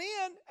going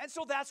in, and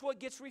so that's what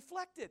gets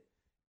reflected.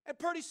 And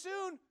pretty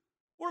soon,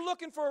 we're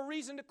looking for a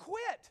reason to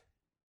quit.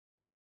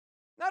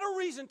 Not a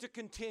reason to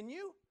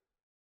continue.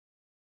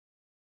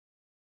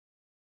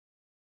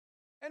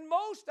 And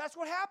that's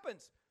what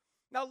happens.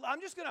 Now,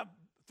 I'm just going to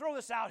throw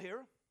this out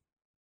here.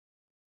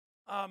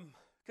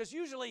 Because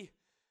usually,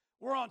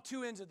 we're on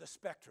two ends of the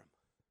spectrum.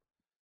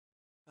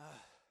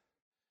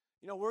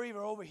 We're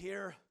either over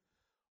here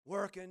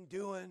working,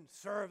 doing,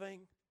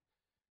 serving,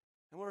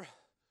 and we're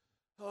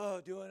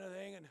doing a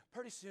thing, and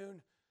pretty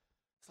soon,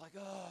 it's like,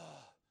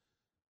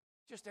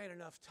 just ain't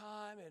enough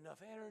time, ain't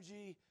enough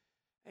energy,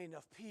 ain't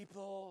enough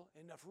people,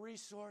 ain't enough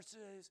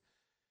resources.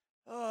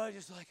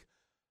 Just like,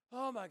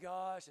 oh my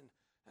gosh, and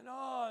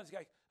it's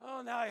like,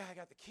 now I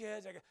got the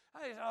kids, and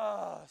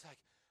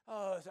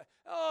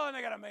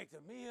I got to make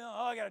the meal,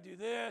 I got to do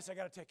this, I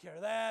got to take care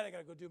of that, I got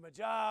to go do my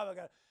job,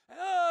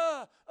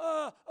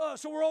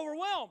 so we're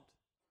overwhelmed.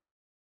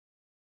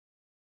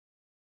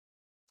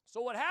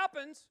 So what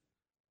happens,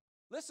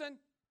 listen,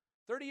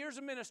 30 years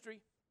of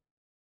ministry,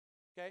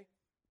 okay,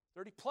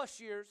 30 plus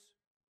years,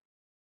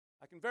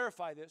 I can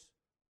verify this.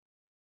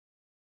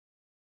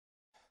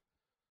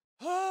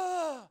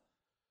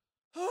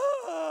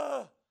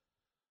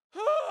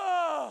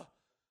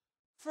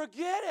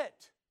 Forget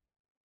it.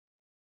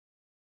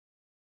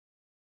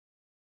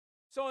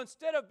 So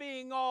instead of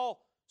being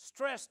all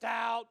stressed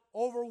out,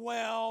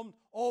 overwhelmed,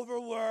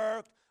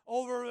 overworked,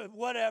 over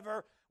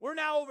whatever, we're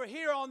now over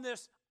here on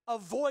this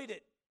avoid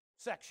it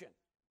section.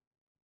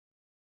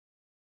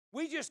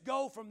 We just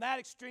go from that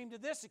extreme to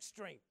this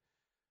extreme.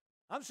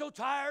 I'm so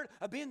tired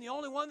of being the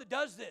only one that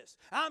does this.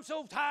 I'm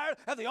so tired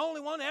of the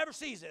only one that ever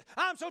sees it.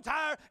 I'm so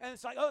tired. And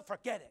it's like, oh,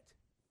 forget it.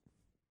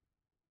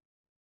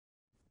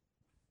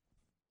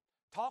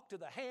 Talk to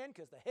the hand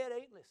because the head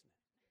ain't listening.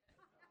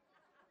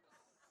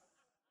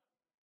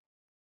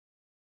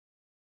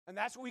 And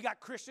that's what we got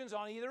Christians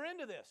on either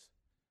end of this.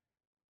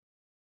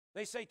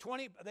 They say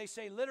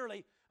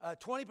literally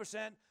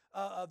 20%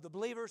 of the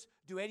believers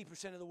do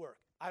 80% of the work.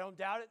 I don't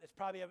doubt it. It's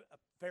probably a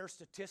fair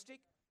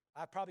statistic.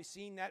 I've probably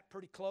seen that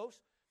pretty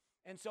close.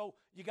 And so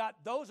you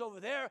got those over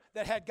there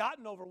that had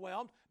gotten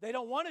overwhelmed. They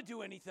don't want to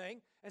do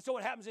anything. And so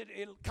what happens, it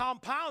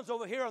compounds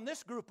over here on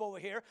this group over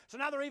here. So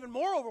now they're even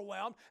more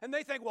overwhelmed. And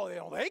they think, well,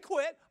 they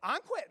quit.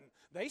 I'm quitting.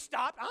 They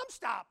stopped. I'm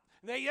stopped.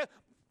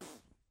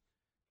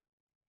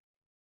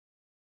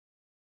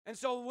 And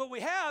so what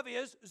we have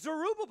is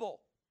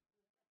Zerubbabel.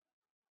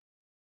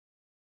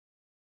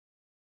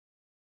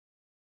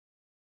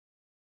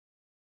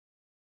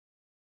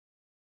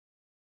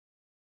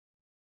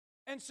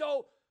 And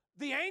so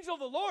the angel of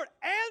the Lord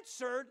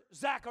answered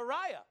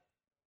Zechariah.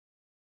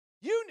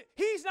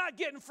 He's not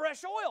getting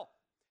fresh oil.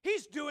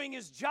 He's doing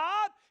his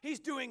job. He's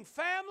doing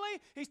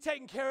family. He's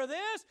taking care of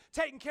this,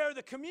 taking care of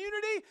the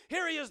community.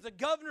 Here he is, the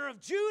governor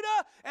of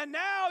Judah. And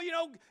now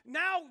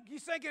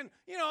he's thinking,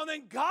 and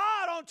then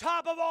God on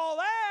top of all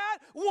that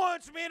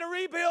wants me to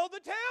rebuild the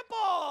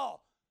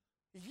temple.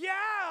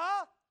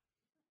 Yeah.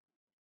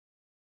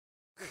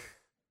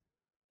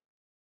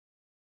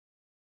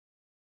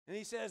 And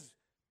he says,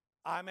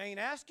 I ain't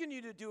asking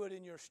you to do it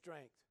in your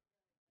strength.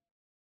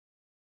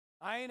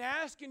 I ain't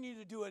asking you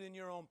to do it in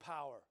your own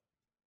power.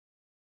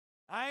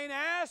 I ain't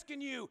asking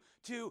you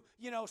to,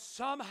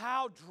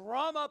 somehow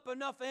drum up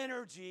enough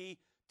energy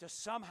to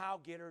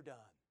somehow get her done.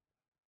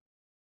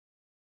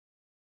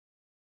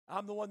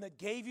 I'm the one that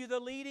gave you the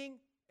leading,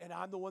 and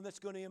I'm the one that's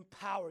going to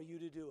empower you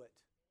to do it.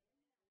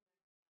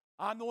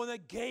 I'm the one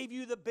that gave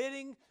you the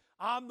bidding.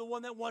 I'm the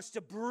one that wants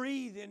to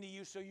breathe into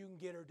you so you can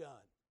get her done.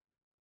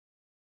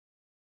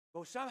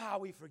 But somehow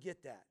we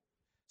forget that.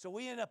 So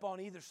we end up on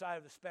either side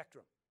of the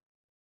spectrum.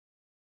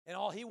 And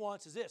all he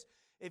wants is this.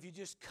 If you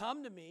just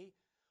come to me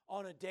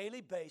on a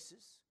daily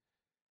basis,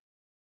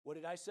 what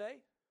did I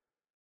say?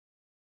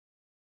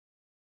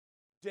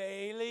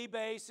 Daily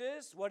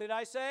basis. What did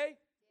I say?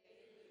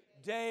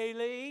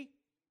 Daily.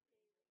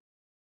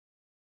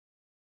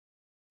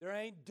 There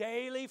ain't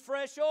daily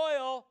fresh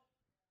oil.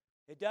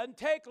 It doesn't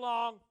take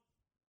long.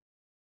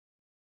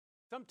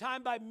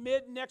 Sometime by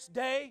mid next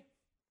day,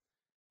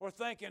 we're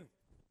thinking,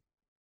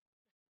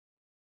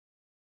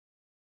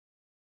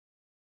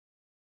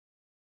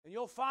 and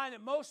you'll find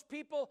that most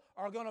people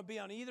are going to be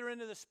on either end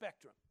of the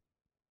spectrum.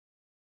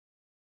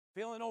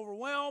 Feeling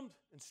overwhelmed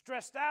and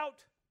stressed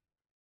out,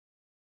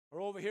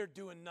 or over here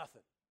doing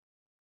nothing.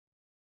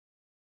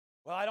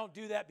 Well, I don't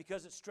do that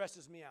because it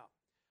stresses me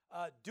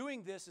out.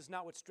 Doing this is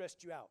not what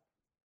stressed you out.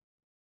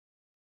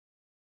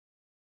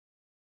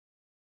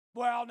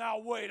 Well, now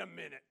wait a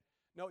minute.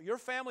 No, your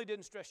family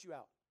didn't stress you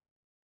out.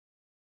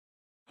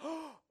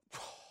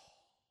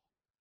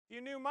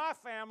 You knew my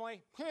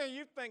family.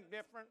 You think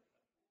different.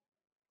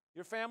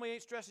 Your family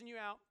ain't stressing you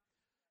out.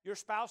 Your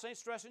spouse ain't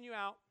stressing you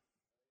out.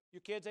 Your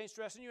kids ain't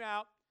stressing you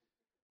out.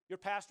 Your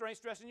pastor ain't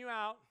stressing you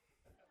out.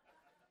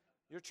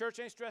 Your church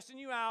ain't stressing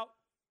you out.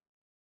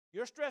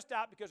 You're stressed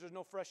out because there's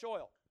no fresh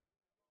oil.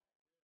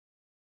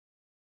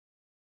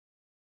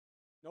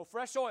 No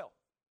fresh oil.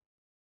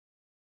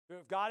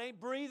 If God ain't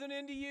breathing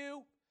into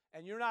you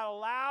and you're not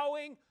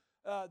allowing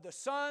the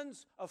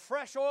suns of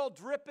fresh oil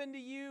drip into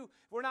you,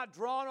 we're not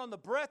drawing on the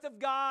breath of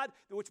God,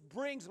 which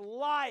brings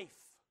life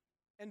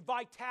and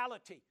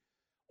vitality,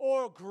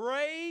 or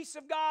grace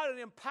of God and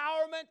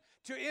empowerment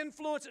to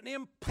influence and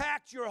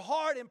impact your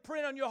heart,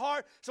 imprint on your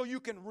heart so you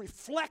can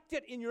reflect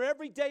it in your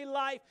everyday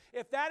life.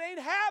 If that ain't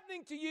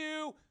happening to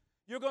you,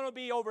 you're going to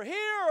be over here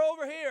or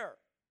over here.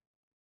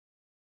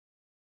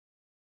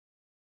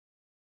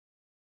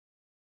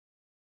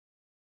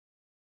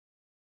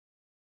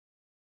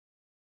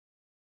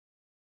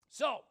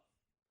 So,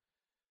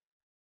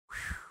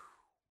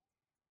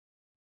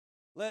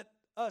 let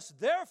us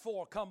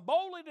therefore come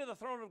boldly to the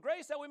throne of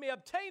grace that we may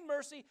obtain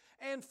mercy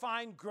and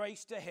find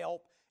grace to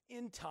help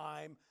in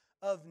time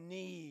of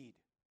need,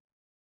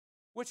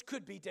 which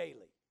could be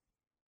daily.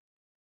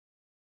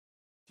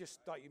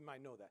 Just thought you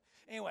might know that.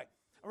 Anyway,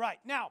 all right,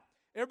 now,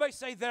 everybody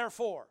say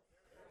therefore.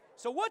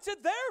 So what's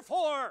it there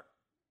for?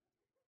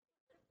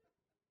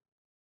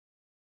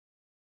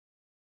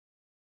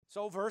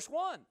 So verse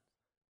 1.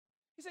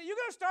 He said, you're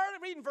going to start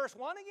reading verse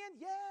 1 again?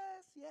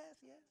 Yes.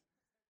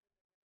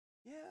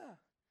 Yeah.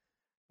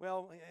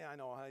 Well, yeah, I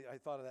know. I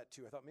thought of that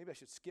too. I thought maybe I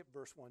should skip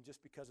verse 1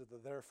 just because of the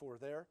therefore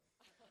there,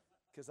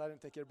 because I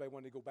didn't think everybody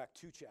wanted to go back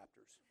 2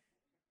 chapters.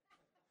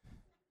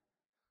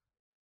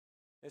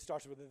 It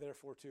starts with the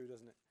therefore too,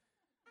 doesn't it?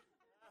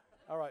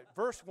 All right,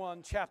 verse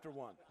 1, chapter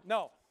 1.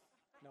 No,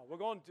 we're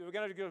going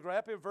to go right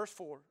up in verse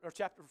 4, or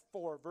chapter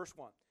 4, verse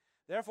 1.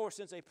 Therefore,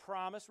 since a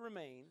promise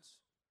remains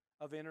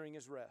of entering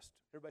his rest.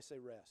 Everybody say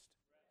rest.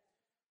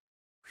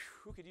 Whew,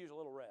 who could use a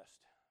little rest?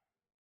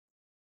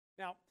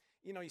 Now,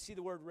 you see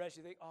the word rest,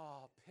 you think,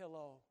 oh,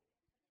 pillow.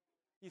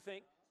 You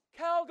think,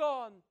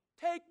 Calgon,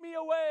 take me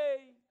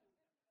away.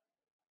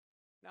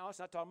 No, it's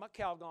not talking about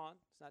Calgon.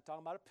 It's not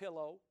talking about a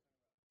pillow.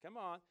 Come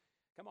on.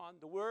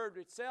 The word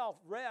itself,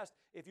 rest,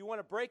 if you want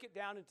to break it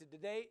down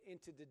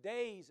into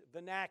today's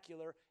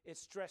vernacular, it's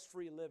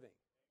stress-free living.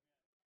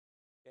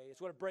 Okay,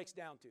 it's what it breaks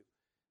down to.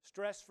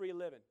 Stress-free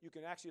living. You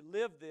can actually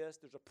live this.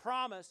 There's a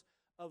promise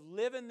of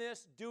living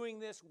this,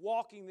 doing this,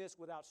 walking this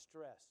without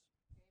stress.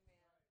 Amen.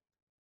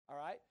 All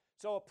right?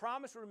 So a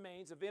promise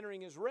remains of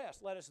entering his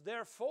rest. Let us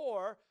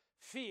therefore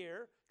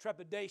fear,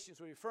 trepidation is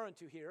what we're referring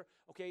to here,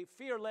 okay,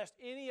 fear lest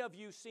any of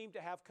you seem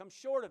to have come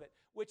short of it,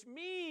 which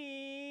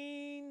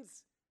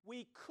means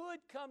we could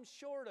come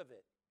short of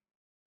it.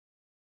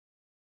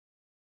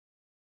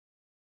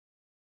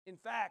 In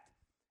fact,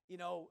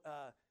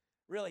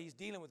 really he's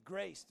dealing with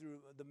grace through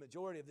the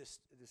majority of this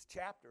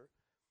chapter.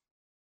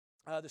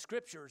 The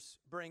scriptures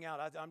bring out,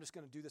 I'm just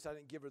going to do this, I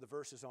didn't give her the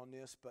verses on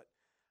this, but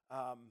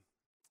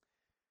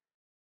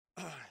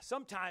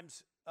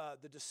sometimes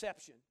the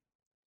deception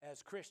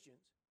as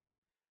Christians,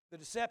 the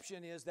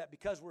deception is that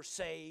because we're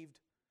saved,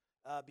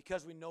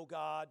 because we know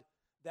God,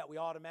 that we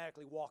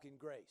automatically walk in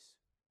grace.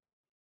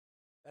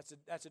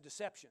 That's a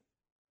deception.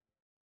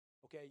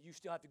 Okay, you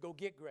still have to go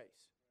get grace.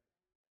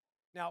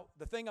 Now,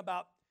 the thing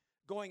about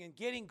going and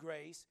getting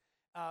grace,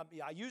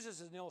 I use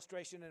this as an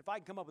illustration, and if I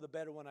can come up with a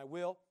better one, I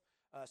will.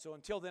 So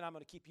until then, I'm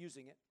going to keep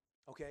using it.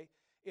 Okay,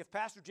 if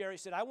Pastor Jerry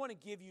said, I want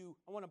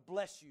to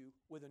bless you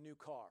with a new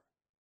car,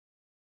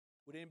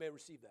 would anybody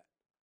receive that?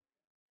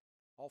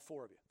 All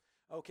 4 of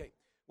you. Okay,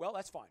 well,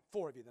 that's fine.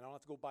 4 of you, then I don't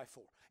have to go buy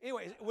 4.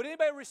 Anyway, would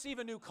anybody receive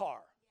a new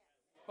car?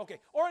 Okay,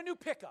 or a new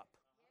pickup?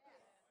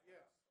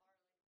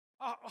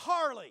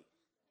 Harley.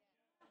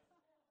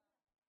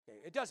 Okay,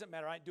 it doesn't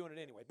matter. I ain't doing it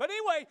anyway. But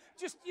anyway,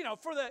 just,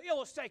 for the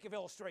sake of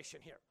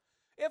illustration here.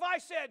 If I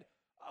said,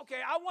 okay,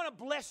 I want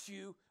to bless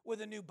you with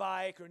a new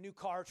bike or a new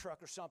car,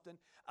 truck or something,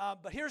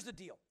 but here's the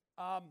deal.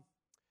 I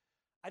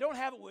don't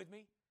have it with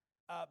me,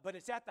 but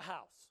it's at the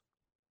house.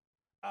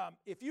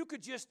 If you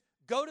could just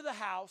go to the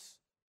house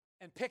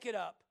and pick it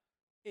up,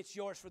 it's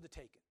yours for the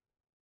taking.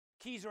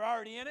 Keys are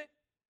already in it.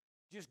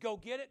 Just go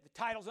get it. The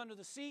title's under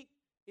the seat.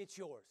 It's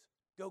yours.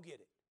 Go get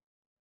it.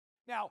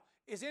 Now,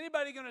 is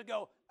anybody going to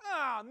go,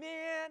 oh,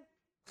 man,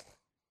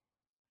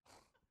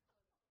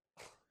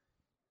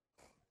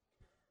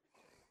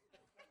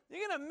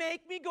 you're going to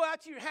make me go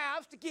out to your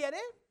house to get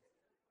it?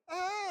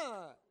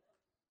 Well,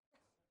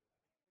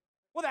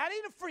 that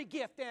ain't a free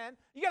gift then.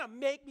 You're going to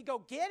make me go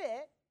get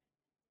it?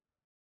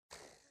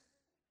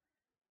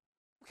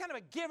 What kind of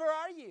a giver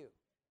are you?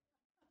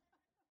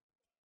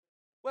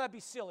 Well, that'd be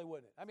silly,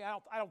 wouldn't it? I mean,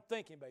 I don't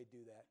think anybody'd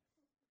do that.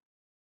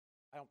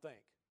 I don't think.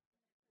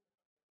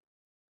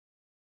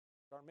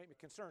 Starting to make me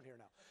concerned here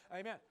now.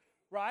 Amen.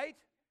 Right?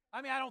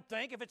 I mean, I don't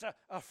think if it's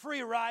a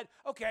free ride,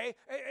 okay,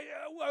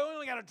 we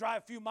only got to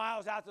drive a few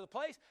miles out to the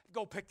place,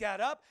 go pick that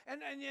up, and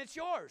it's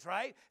yours,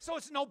 right? So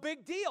it's no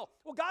big deal.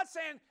 Well, God's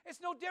saying it's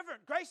no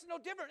different. Grace is no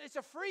different. It's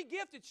a free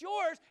gift. It's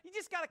yours. You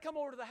just got to come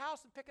over to the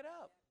house and pick it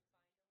up.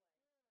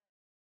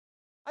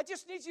 I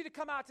just need you to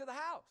come out to the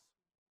house.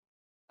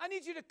 I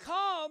need you to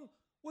come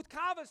with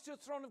confidence to the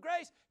throne of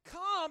grace.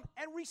 Come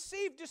and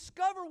receive,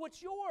 discover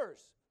what's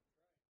yours.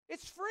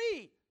 It's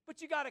free,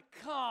 but you got to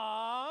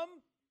come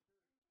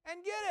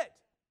and get it.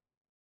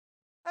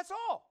 That's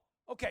all.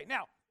 Okay,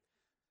 now,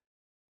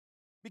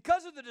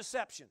 because of the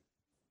deception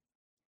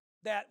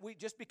that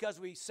just because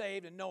we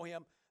saved and know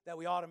Him, that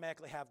we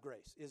automatically have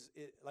grace.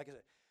 Like I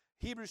said,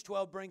 Hebrews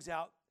 12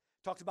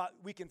 talks about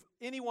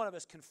any one of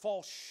us can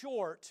fall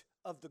short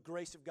of the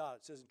grace of God.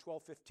 It says in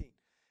 12:15.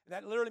 And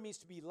that literally means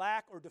to be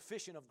lack or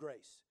deficient of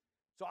grace.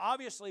 So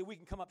obviously we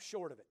can come up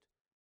short of it.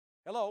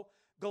 Hello?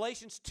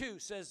 Galatians 2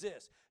 says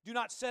this, do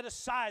not set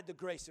aside the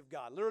grace of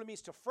God. Literally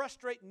means to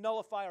frustrate,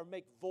 nullify, or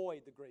make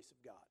void the grace of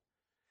God.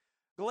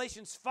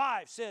 Galatians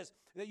 5 says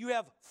that you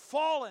have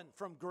fallen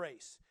from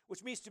grace,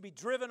 which means to be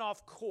driven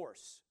off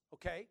course.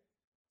 Okay?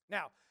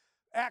 Now,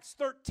 Acts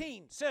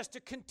 13 says to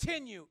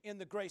continue in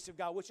the grace of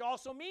God, which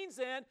also means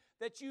then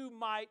that you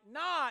might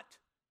not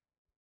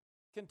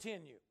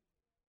continue.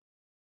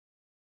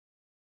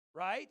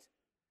 Right?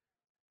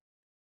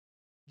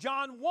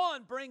 John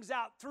 1 brings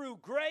out through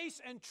grace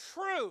and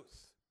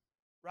truth,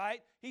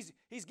 right? He's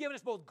given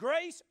us both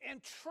grace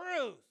and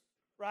truth,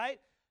 right?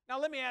 Now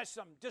let me ask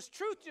you something. Does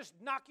truth just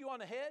knock you on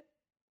the head?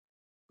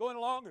 Going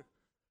along?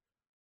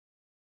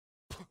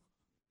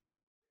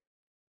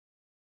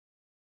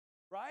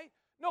 Right?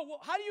 No, well,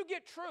 how do you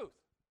get truth?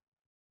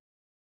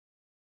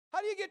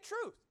 How do you get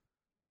truth?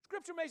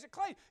 Scripture makes it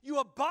plain. You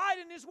abide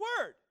in His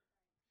Word,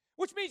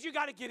 which means you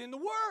got to get in the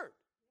Word.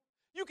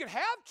 You can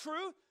have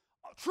truth.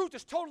 Truth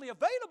is totally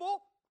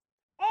available.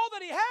 All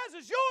that He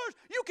has is yours.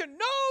 You can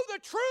know the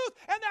truth,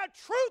 and that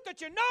truth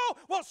that you know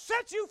will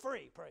set you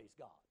free. Praise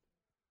God.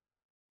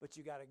 But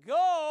you got to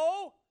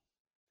go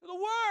to the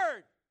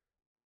Word.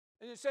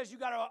 And it says you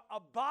got to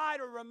abide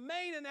or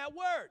remain in that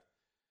Word.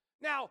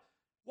 Now,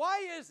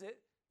 why is it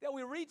that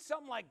we read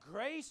something like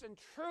grace and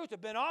truth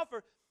have been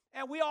offered,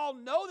 and we all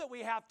know that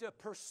we have to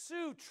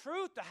pursue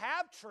truth to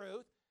have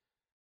truth,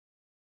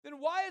 then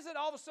why is it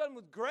all of a sudden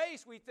with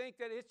grace we think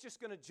that it's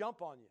just going to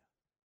jump on you?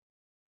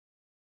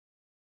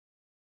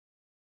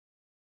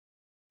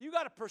 You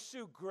got to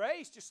pursue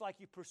grace just like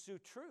you pursue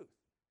truth.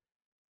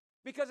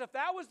 Because if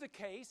that was the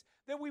case,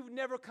 then we would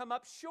never come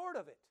up short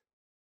of it.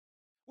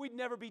 We'd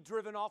never be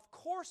driven off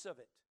course of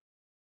it.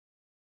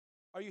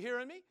 Are you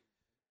hearing me?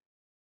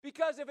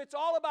 Because if it's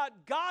all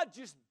about God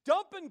just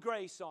dumping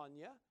grace on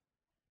you,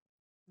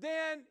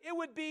 then it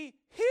would be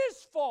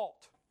His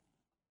fault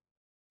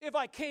if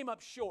I came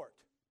up short.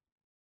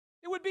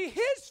 It would be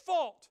His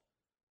fault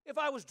if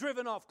I was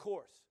driven off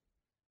course.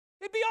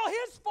 It'd be all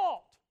His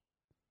fault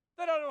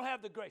that I don't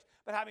have the grace.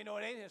 But how many know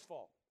it ain't His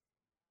fault?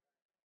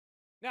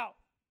 Now,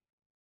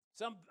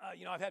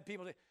 I've had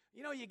people say,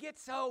 you get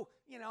so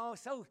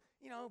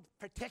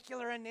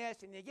particular in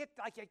this, and you get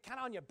like you're kind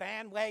of on your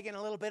bandwagon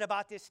a little bit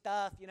about this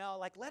stuff,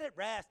 like let it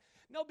rest.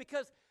 No,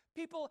 because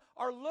people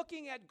are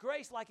looking at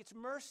grace like it's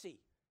mercy.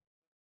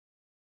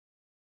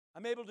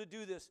 I'm able to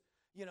do this,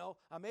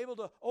 I'm able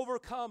to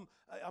overcome,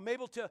 I'm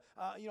able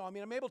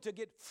to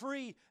get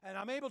free, and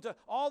I'm able to,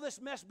 all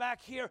this mess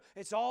back here,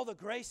 it's all the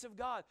grace of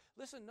God.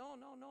 Listen, no,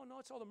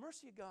 it's all the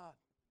mercy of God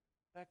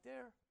back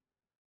there.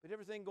 But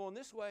everything going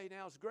this way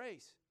now is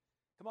grace.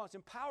 Come on, it's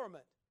empowerment.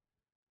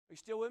 Are you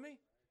still with me?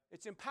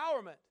 It's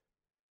empowerment.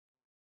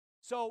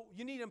 So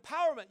you need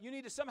empowerment. You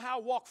need to somehow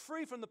walk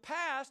free from the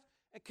past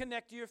and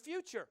connect to your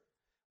future.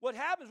 What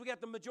happens, we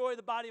got the majority of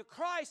the body of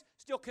Christ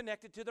still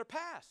connected to their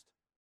past.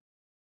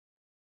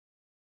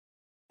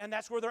 And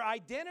that's where their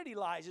identity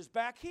lies, is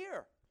back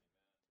here.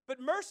 But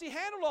mercy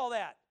handled all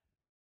that.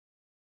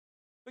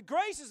 But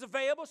grace is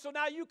available, so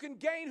now you can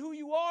gain who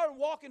you are and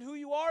walk in who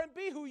you are and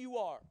be who you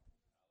are.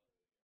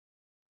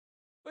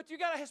 But you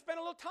got to spend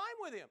a little time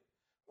with Him.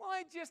 Well,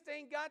 I just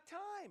ain't got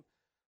time.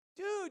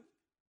 Dude.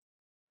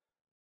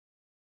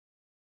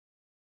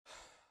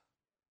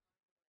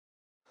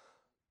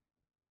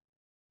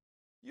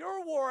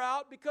 You're wore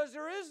out because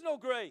there is no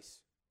grace.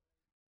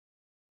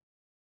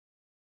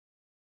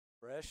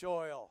 Fresh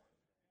oil.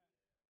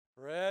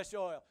 Fresh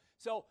oil.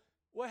 So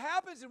what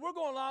happens is we're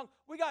going along,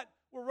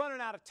 we're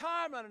running out of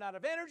time, running out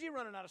of energy,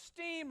 running out of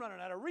steam, running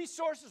out of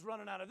resources,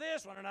 running out of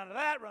this, running out of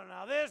that, running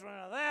out of this, running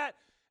out of that.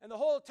 And the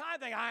whole time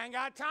thinking, I ain't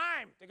got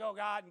time to go,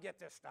 God, and get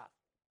this stuff.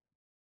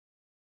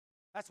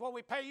 That's what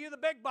we pay you the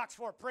big bucks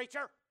for,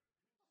 preacher.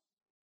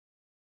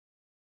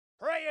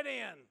 Pray it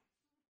in.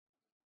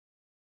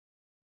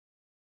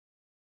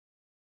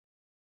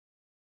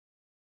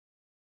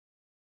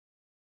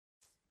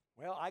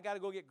 Well, I got to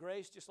go get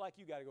grace just like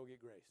you got to go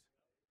get grace.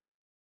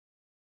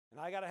 And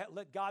I got to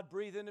let God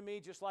breathe into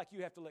me just like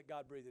you have to let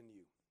God breathe into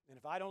you. And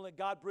if I don't let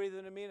God breathe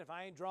into me, and if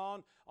I ain't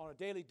drawn on a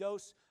daily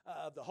dose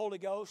of the Holy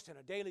Ghost and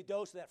a daily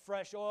dose of that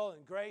fresh oil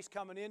and grace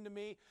coming into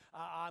me,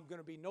 I'm going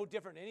to be no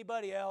different than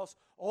anybody else,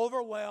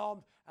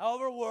 overwhelmed,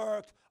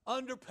 overworked,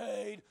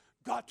 underpaid,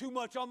 got too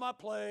much on my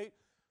plate.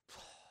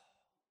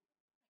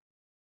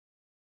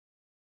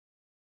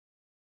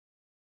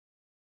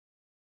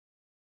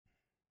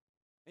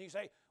 And you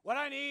say, what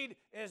I need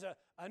is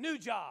a new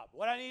job.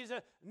 What I need is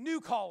a new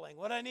calling.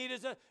 What I need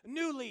is a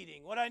new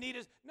leading. What I need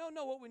is, no,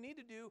 what we need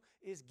to do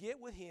is get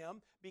with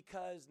Him,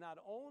 because not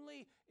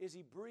only is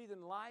He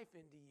breathing life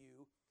into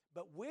you,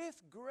 but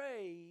with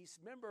grace,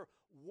 remember,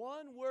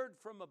 one word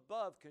from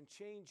above can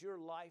change your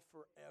life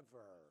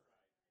forever.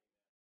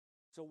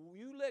 So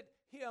you let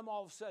Him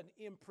all of a sudden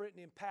imprint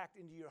and impact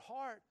into your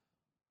heart,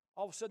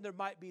 all of a sudden there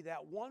might be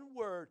that one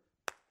word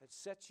that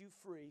sets you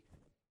free,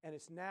 and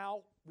it's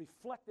now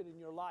reflected in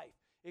your life.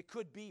 It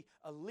could be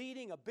a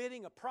leading, a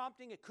bidding, a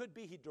prompting. It could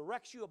be He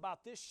directs you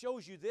about this,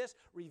 shows you this,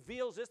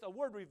 reveals this. The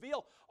word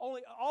reveal,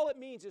 all it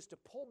means is to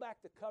pull back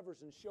the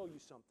covers and show you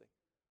something.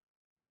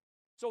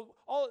 So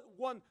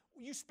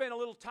you spend a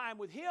little time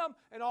with Him,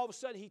 and all of a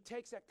sudden He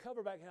takes that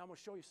cover back, and I'm going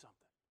to show you something.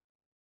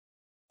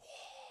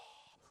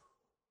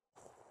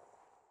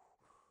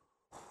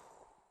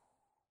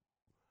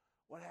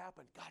 What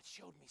happened? God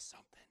showed me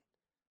something.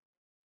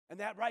 And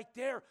that right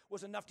there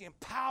was enough to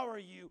empower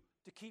you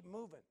to keep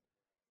moving.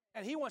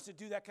 And He wants to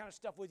do that kind of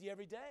stuff with you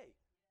every day.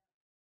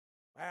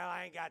 Well,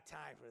 I ain't got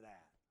time for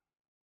that.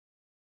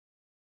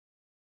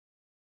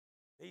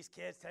 These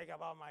kids take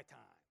up all my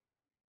time.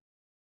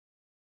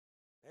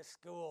 This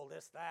school,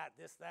 this,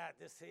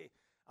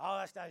 all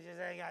that stuff, just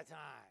ain't got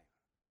time.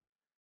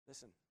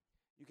 Listen,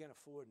 you can't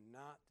afford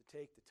not to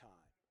take the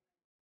time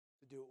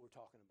to do what we're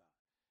talking about.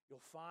 You'll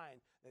find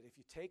that if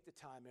you take the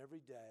time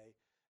every day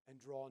and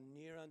draw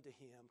near unto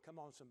Him, come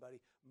on somebody,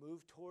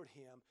 move toward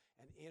Him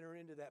and enter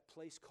into that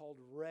place called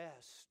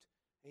rest,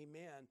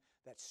 amen,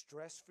 that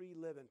stress-free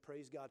living,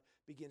 praise God,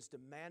 begins to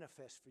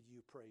manifest for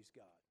you, praise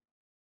God.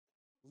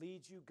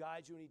 Leads you,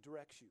 guides you, and He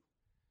directs you.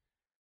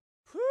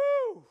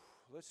 Whew!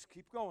 Let's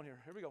keep going here.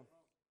 Here we go.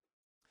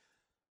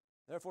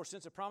 Therefore,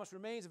 since the promise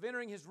remains of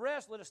entering His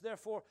rest, let us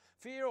therefore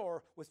fear,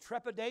 or with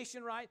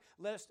trepidation, right,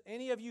 lest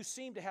any of you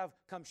seem to have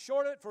come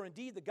short of it, for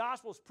indeed the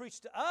gospel is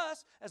preached to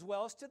us as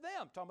well as to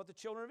them. Talking about the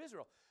children of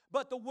Israel.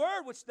 But the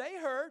word which they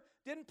heard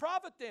didn't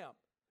profit them.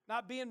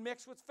 not being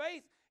mixed with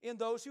faith in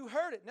those who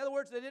heard it. In other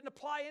words, they didn't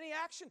apply any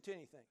action to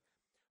anything.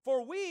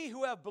 For we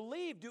who have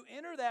believed do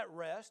enter that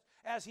rest,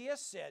 as he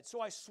has said. So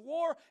I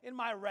swore in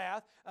my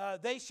wrath,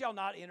 they shall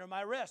not enter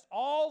my rest.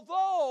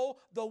 Although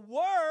the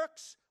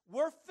works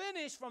were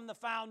finished from the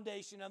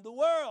foundation of the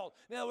world.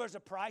 In other words,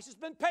 the price has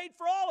been paid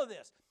for all of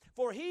this.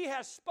 For he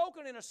has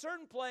spoken in a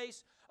certain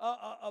place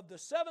of the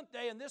seventh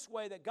day in this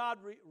way, that God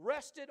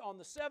rested on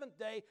the seventh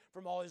day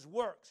from all his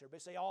works.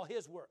 Everybody say all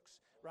his works,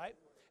 right?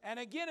 And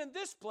again in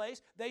this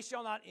place, they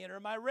shall not enter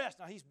my rest.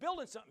 Now he's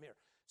building something here.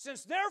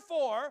 Since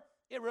therefore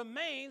it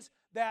remains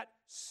that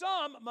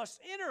some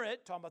must enter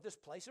it, talking about this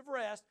place of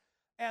rest,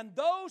 and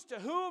those to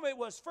whom it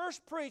was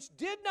first preached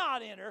did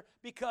not enter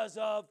because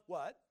of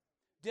what?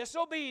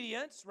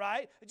 Disobedience,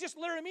 right? It just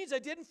literally means they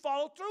didn't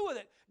follow through with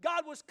it.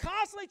 God was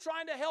constantly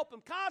trying to help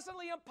them,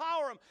 constantly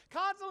empower them,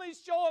 constantly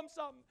show them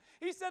something.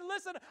 He said,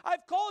 listen,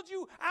 I've called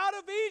you out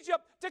of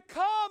Egypt to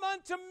come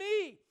unto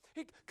me.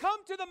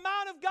 Come to the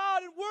Mount of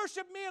God and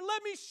worship me, and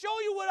let me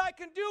show you what I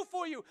can do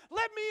for you.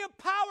 Let me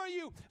empower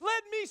you.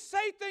 Let me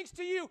say things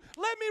to you.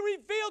 Let me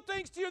reveal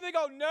things to you. They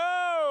go,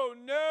 no,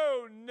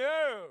 no,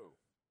 no.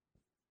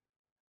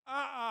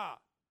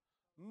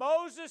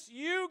 Moses,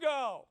 you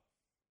go.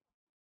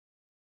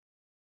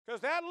 Because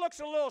that looks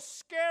a little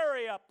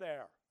scary up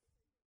there.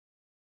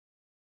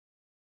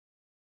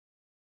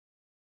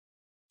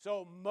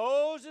 So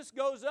Moses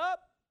goes up.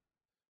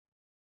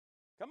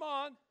 Come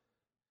on.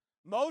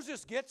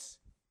 Moses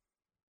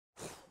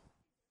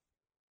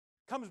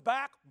comes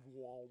back.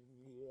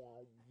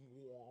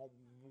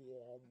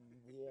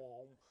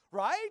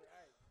 Right?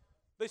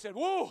 They said,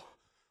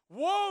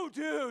 whoa,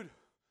 dude,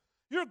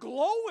 you're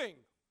glowing.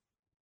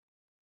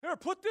 Here,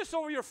 put this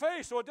over your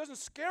face so it doesn't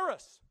scare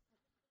us.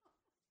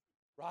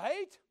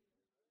 Right?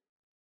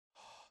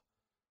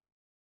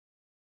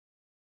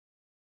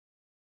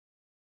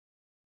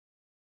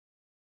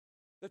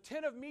 The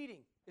tent of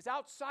meeting is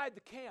outside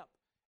the camp.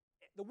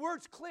 The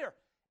word's clear.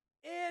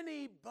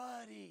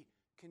 Anybody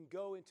can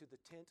go into the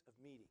tent of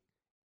meeting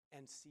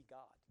and see God,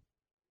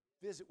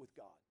 visit with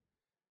God,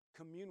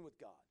 commune with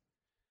God.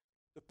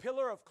 The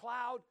pillar of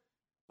cloud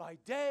by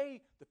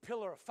day, the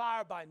pillar of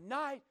fire by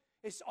night.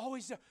 It's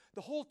always there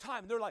the whole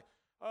time. They're like,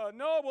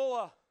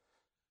 no,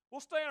 we'll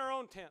stay in our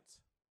own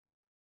tents.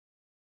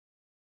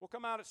 We'll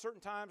come out at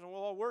certain times and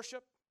we'll all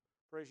worship.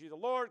 Praise ye the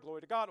Lord.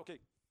 Glory to God. Okay.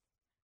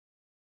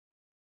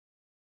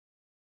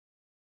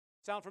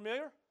 Sound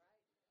familiar?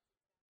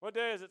 What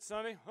day is it,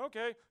 Sunday?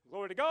 Okay.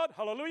 Glory to God.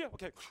 Hallelujah.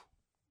 Okay.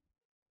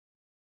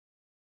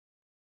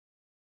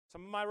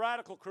 Some of my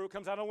radical crew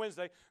comes out on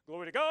Wednesday.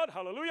 Glory to God.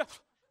 Hallelujah.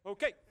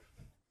 Okay.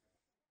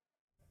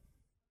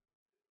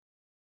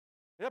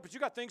 Yeah, but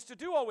you got things to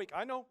do all week.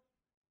 I know.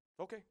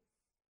 Okay.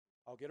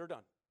 I'll get her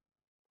done.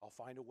 I'll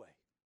find a way.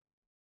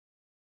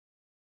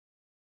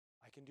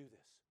 I can do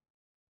this.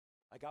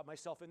 I got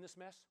myself in this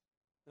mess,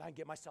 and I can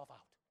get myself out.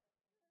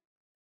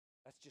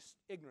 That's just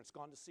ignorance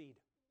gone to seed.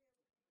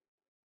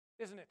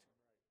 Isn't it?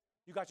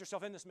 You got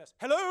yourself in this mess.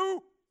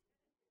 Hello?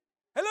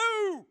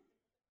 Hello?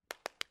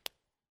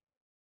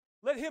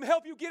 Let him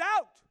help you get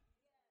out.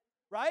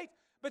 Right?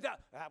 But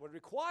that would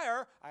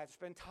require I have to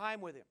spend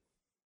time with him.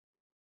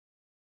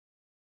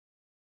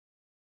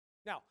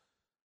 Now,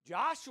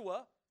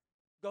 Joshua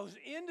goes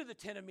into the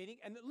tent of meeting,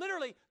 and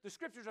literally the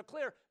scriptures are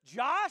clear.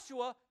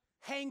 Joshua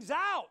hangs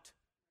out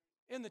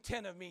in the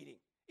tent of meeting.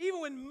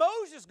 Even when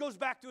Moses goes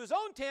back to his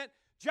own tent,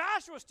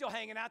 Joshua's still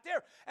hanging out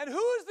there. And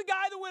who's the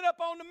guy that went up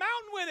on the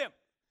mountain with him?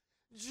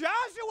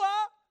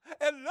 Joshua.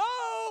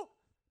 Hello?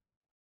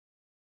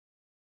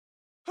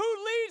 Who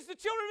leads the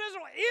children of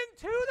Israel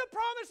into the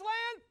promised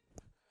land?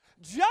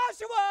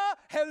 Joshua.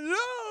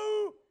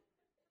 Hello?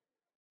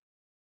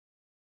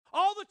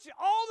 All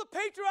the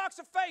patriarchs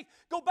of faith,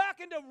 go back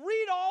and to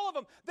read all of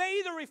them. They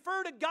either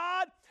refer to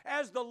God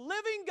as the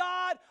living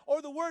God,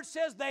 or the word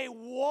says they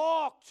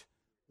walked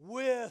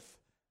with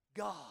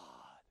God.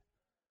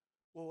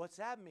 Well, what's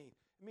that mean?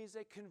 It means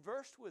they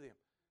conversed with him.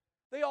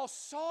 They all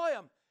saw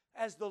him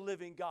as the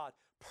living God,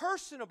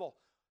 personable,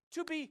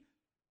 to be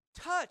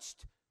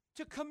touched,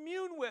 to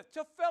commune with,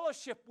 to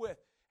fellowship with.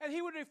 And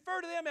he would refer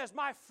to them as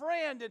my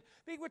friend, and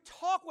he would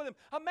talk with him,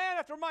 a man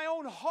after my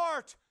own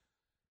heart.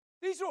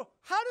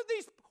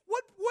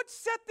 What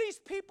set these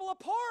people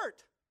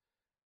apart?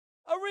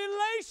 A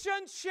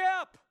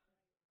relationship,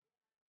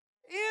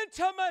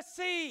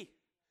 intimacy.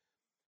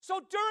 So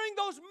during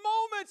those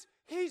moments,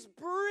 he's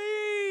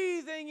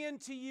breathing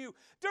into you.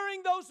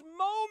 During those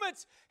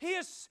moments, he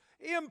is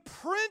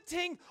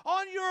imprinting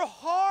on your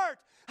heart,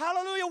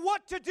 hallelujah,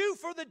 what to do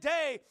for the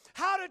day,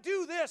 how to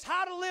do this,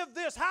 how to live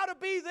this, how to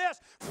be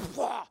this.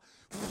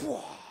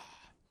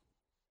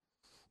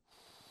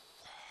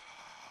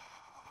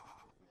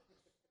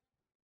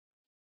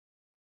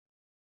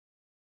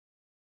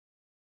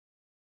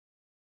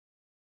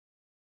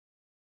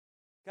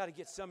 Got to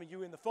get some of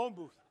you in the phone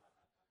booth.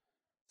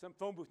 Some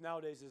phone booth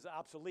nowadays is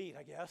obsolete,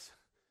 I guess.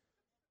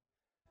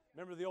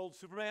 Remember the old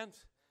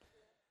Supermans?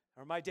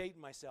 Or am I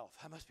dating myself?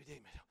 I must be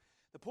dating myself.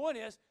 The point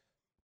is,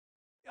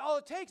 All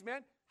it takes,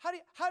 man.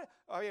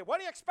 What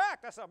do you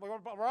expect?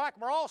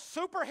 We're all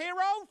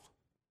superheroes?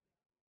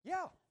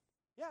 Yeah,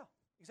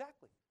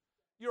 exactly.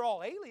 You're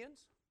all aliens.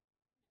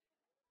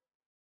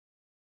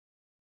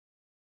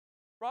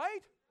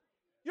 Right?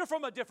 You're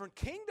from a different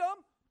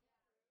kingdom.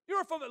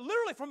 You're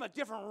literally from a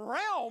different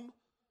realm.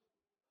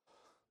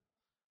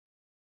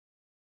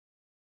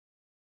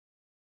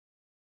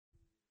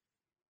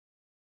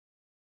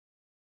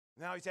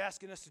 Now he's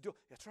asking us to do it.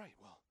 That's right.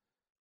 Well,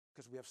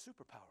 because we have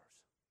superpowers.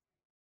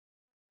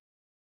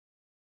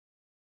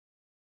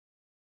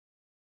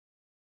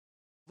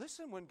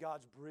 Listen, when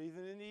God's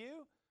breathing into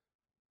you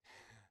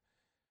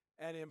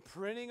and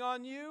imprinting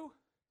on you,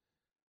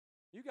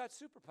 you got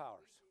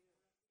superpowers.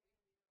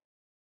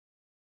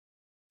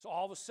 So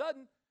all of a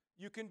sudden,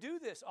 you can do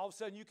this. All of a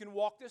sudden, you can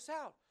walk this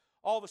out.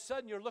 All of a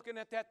sudden, you're looking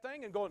at that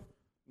thing and going,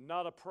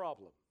 not a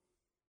problem.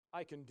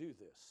 I can do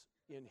this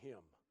in Him.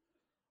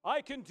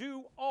 I can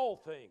do all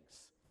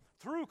things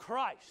through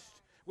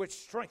Christ, which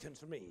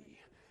strengthens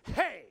me.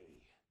 Hey!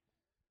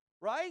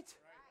 Right?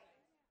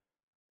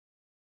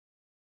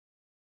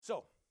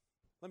 So,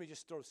 let me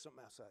just throw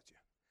something else at you.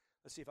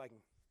 Let's see if I can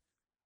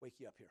wake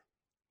you up here.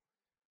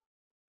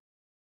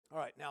 All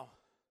right, now,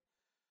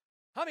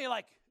 how many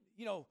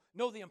know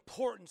the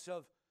importance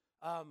of,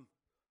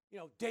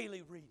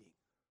 daily reading?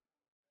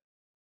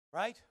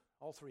 Right?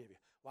 All three of you.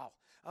 Wow.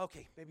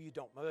 Okay, maybe you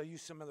don't. I'll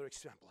use some other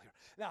example here.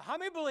 Now, how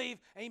many believe,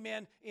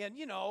 amen, in,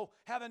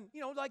 having,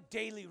 like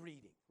daily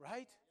reading,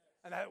 right?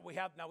 And we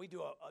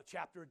do a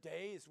chapter a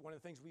day. Is one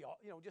of the things we all,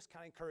 just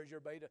kind of encourage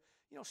everybody to,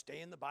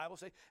 stay in the Bible,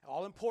 say,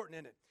 all important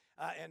in it.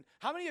 And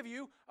how many of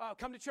you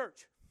come to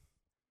church?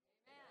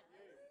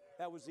 Amen.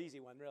 That was the easy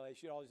one, really. You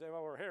should always say,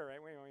 well, we're here,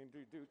 right? We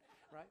do,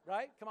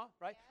 right? Come on,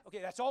 right? Okay,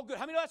 that's all good.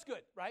 How many know that's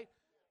good, right?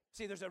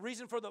 See, there's a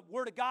reason for the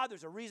Word of God.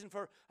 There's a reason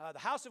for the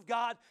house of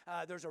God.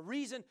 There's a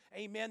reason,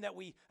 amen, that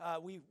we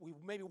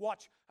maybe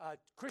watch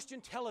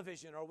Christian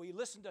television, or we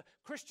listen to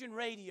Christian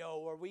radio,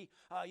 or we,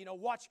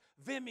 watch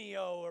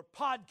Vimeo or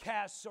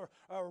podcasts or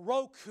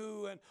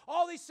Roku, and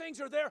all these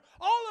things are there.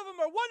 All of them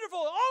are wonderful.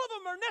 All of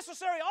them are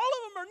necessary. All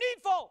of them are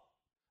needful.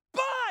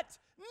 But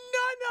none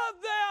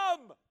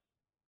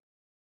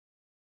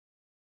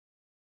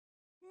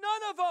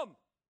of them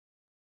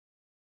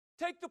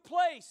take the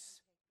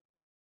place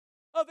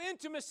of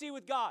intimacy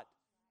with God.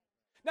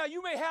 Now,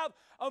 you may have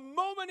a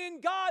moment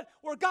in God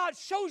where God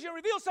shows you and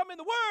reveals something in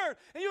the Word,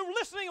 and you're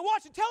listening and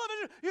watching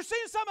television, you're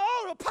seeing something,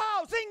 oh,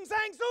 pow, zing,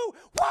 zang, zoo,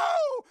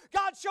 whoa!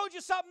 God showed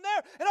you something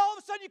there, and all of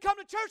a sudden you come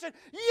to church and,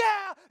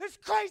 yeah, this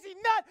crazy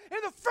nut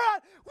in the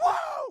front,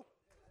 whoa!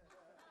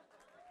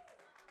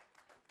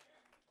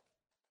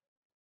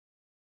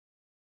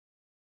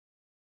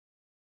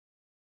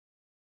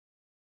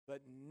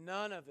 But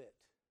none of it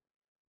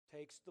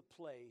takes the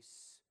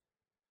place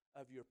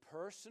of your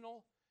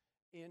personal,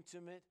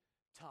 intimate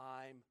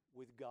time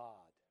with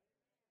God.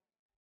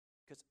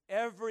 Because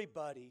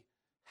everybody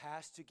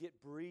has to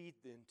get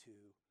breathed into,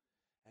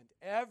 and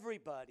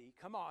everybody,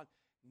 come on,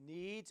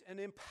 needs an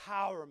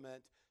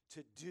empowerment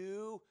to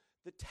do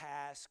the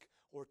task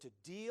or to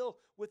deal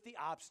with the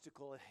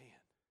obstacle at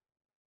hand.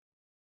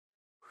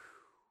 Whew.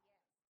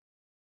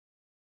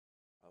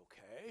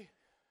 Okay.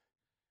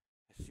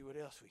 Let's see what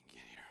else we can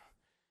get here.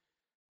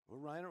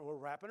 We're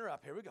wrapping her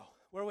up. Here we go.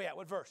 Where are we at?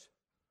 What verse?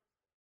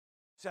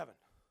 7.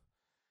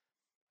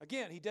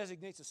 Again, he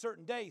designates a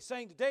certain day,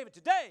 saying to David,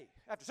 today,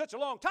 after such a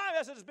long time,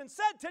 as it has been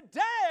said,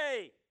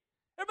 today.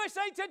 Everybody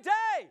say today.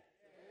 Today.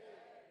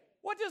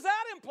 What does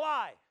that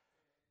imply?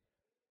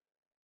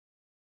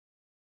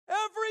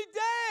 Every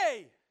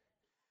day.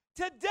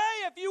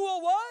 Today, if you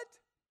will what?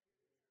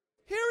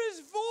 Hear His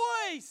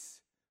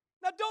voice.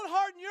 Now, don't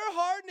harden your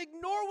heart and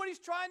ignore what He's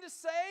trying to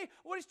say,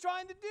 what He's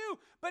trying to do.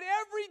 But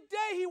every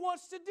day He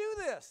wants to do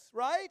this,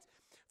 right?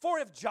 For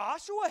if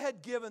Joshua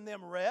had given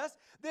them rest,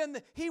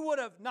 then he would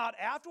have not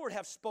afterward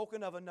have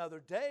spoken of another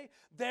day.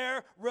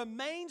 There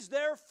remains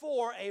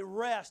therefore a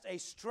rest, a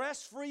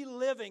stress-free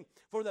living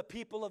for the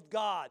people of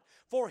God.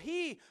 For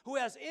he who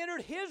has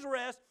entered his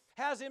rest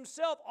has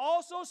himself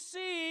also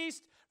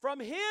ceased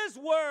from his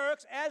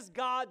works as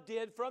God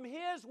did from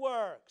His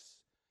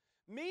works.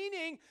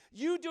 Meaning,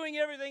 you doing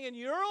everything in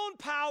your own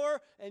power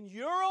and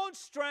your own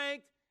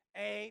strength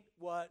ain't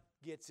what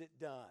gets it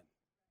done.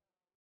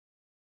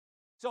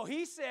 So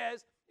he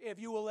says, if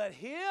you will let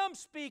Him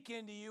speak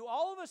into you,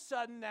 all of a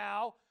sudden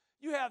now,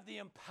 you have the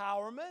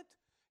empowerment,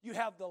 you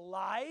have the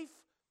life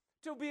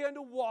to be able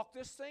to walk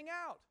this thing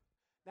out.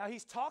 Now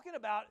he's talking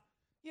about,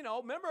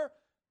 remember,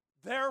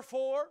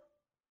 therefore,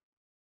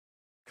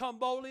 come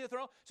boldly to the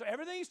throne. So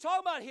everything he's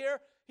talking about here,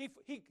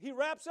 he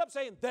wraps up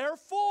saying,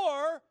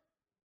 therefore,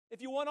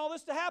 if you want all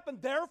this to happen,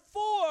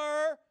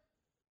 therefore,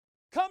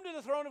 come to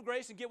the throne of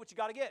grace and get what you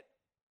got to get.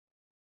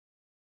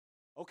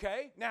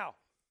 Okay, now,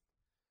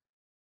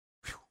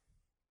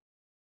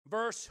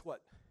 verse,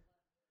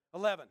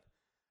 11.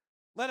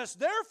 Let us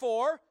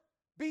therefore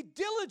be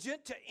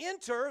diligent to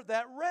enter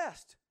that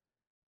rest,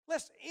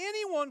 lest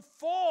anyone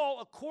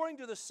fall according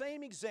to the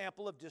same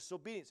example of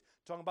disobedience.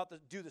 Talking about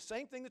do the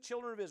same thing the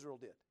children of Israel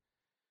did.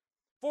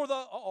 For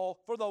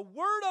the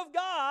word of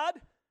God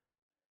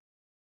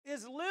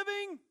is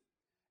living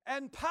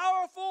and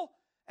powerful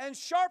and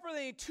sharper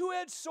than a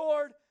two-edged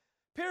sword,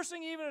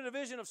 piercing even a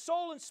division of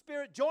soul and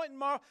spirit, joint and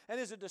marrow, and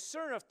is a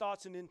discerner of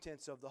thoughts and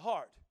intents of the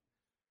heart.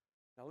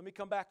 Now let me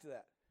come back to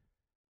that.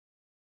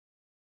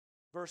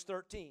 Verse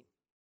 13.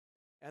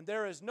 And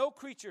there is no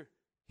creature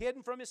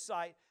hidden from his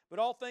sight, but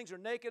all things are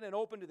naked and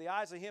open to the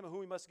eyes of him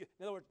whom he must give.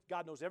 In other words,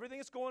 God knows everything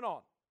that's going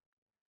on.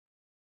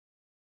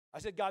 I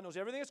said God knows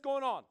everything that's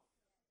going on.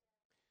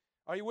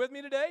 Are you with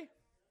me today?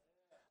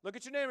 Look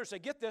at your neighbor and say,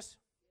 get this.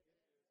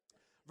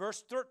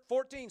 Verse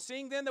 14,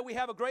 seeing then that we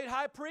have a great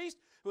high priest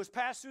who has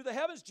passed through the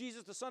heavens,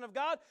 Jesus the Son of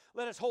God,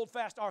 let us hold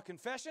fast our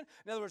confession.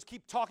 In other words,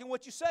 keep talking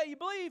what you say, you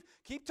believe.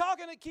 Keep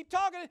talking it, keep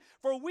talking it.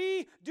 For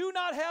we do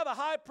not have a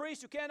high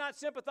priest who cannot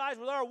sympathize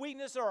with our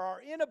weakness or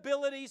our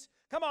inabilities.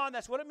 Come on,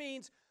 that's what it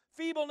means.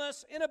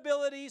 Feebleness,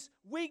 inabilities,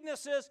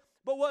 weaknesses,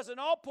 but was in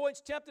all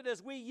points tempted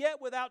as we,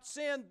 yet without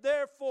sin.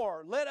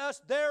 Therefore, let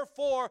us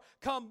therefore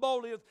come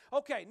boldly.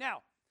 Okay,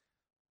 now,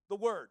 the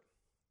word.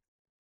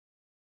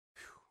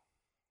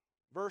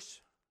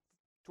 Verse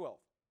 12.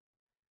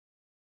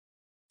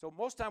 So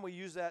most time we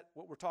use that,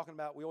 what we're talking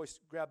about, we always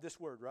grab this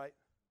word, right?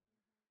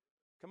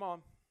 Come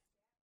on.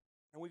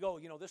 And we go,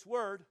 this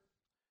word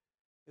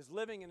is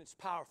living and it's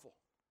powerful.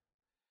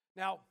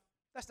 Now,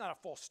 that's not a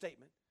false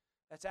statement.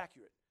 That's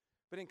accurate.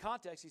 But in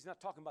context, he's not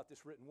talking about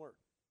this written word.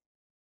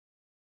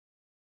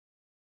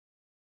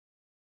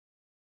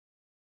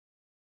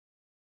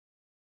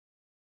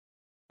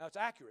 Now, it's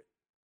accurate.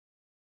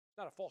 It's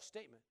not a false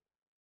statement.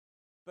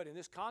 But in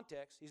this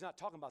context, he's not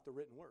talking about the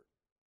written word.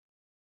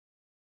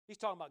 He's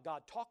talking about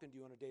God talking to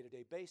you on a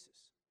day-to-day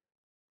basis.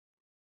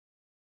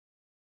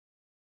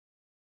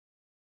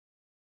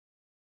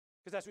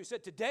 Because that's what he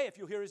said, today if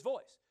you'll hear his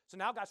voice. So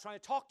now God's trying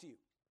to talk to you.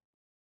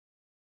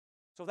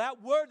 So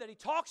that word that he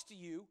talks to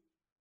you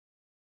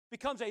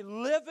becomes a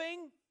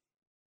living,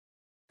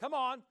 come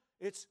on,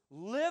 it's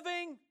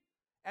living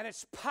and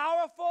it's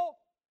powerful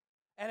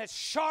and it's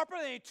sharper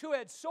than a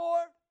two-edged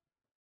sword.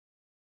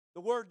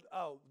 The word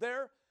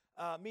there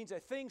means a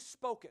thing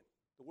spoken.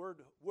 The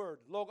word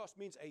logos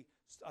means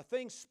a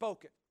thing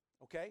spoken,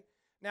 okay?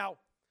 Now,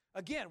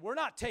 again, we're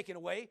not taking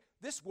away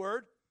this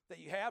word that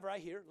you have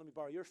right here. Let me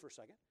borrow yours for a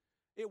second.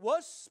 It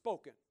was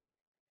spoken,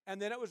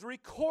 and then it was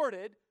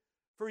recorded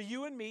for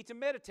you and me to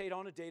meditate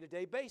on a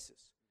day-to-day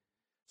basis.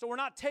 So we're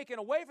not taking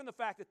away from the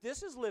fact that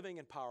this is living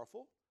and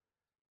powerful,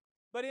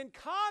 but in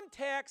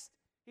context,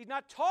 he's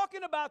not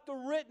talking about the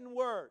written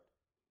word.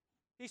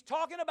 He's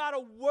talking about a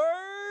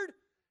word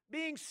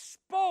being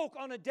spoke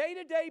on a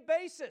day-to-day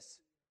basis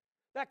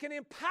that can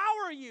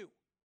empower you,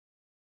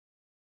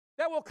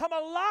 that will come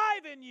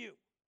alive in you,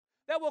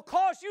 that will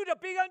cause you to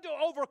begin to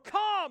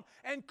overcome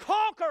and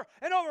conquer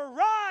and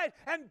override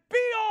and be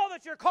all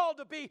that you're called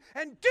to be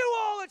and do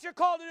all that you're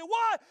called to do.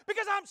 Why?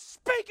 Because I'm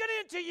speaking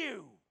into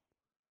you.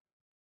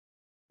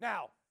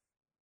 Now,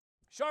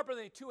 sharper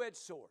than a two-edged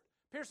sword,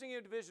 piercing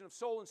a division of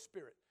soul and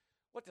spirit.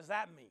 What does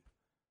that mean?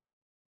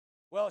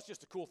 Well, it's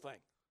just a cool thing.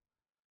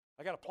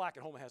 I got a plaque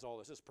at home that has all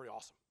this. This is pretty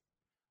awesome.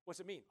 What's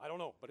it mean? I don't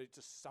know, but it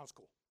just sounds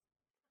cool.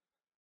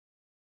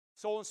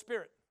 Soul and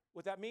spirit.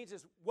 What that means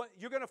is what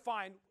you're going to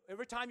find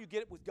every time you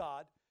get it with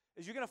God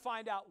is you're going to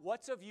find out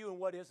what's of you and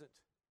what isn't.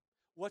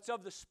 What's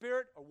of the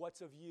spirit or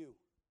what's of you.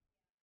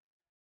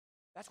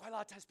 That's why a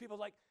lot of times people are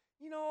like,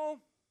 I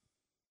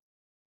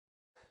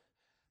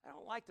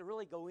don't like to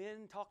really go in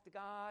and talk to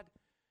God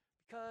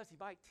because he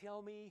might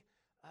tell me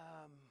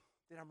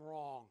that I'm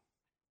wrong.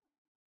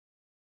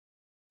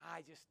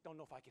 I just don't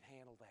know if I can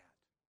handle that.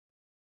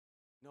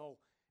 No,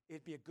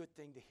 it'd be a good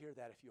thing to hear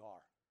that if you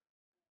are.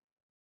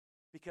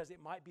 Because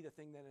it might be the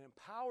thing that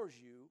empowers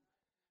you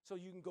so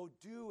you can go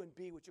do and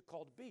be what you're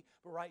called to be.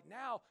 But right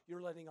now,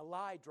 you're letting a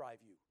lie drive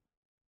you.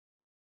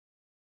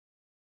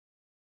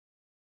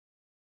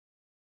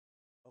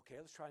 Okay,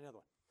 let's try another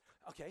one.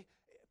 Okay,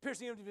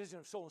 piercing the division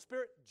of soul and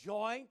spirit,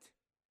 joint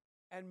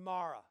and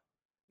marrow.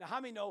 Now,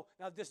 how many know,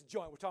 now this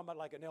joint, we're talking about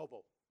like an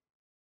elbow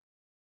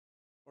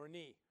or a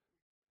knee,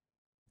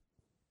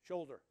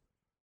 shoulder,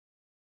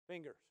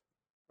 fingers,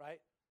 right?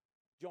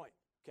 Joint,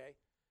 okay?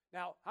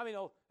 Now, how many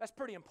know that's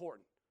pretty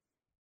important?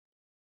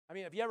 I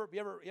mean, have you ever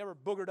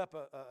boogered up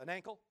an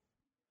ankle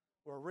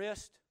or a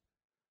wrist?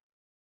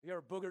 Have you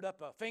ever boogered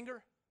up a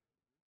finger?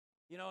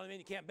 You know what I mean?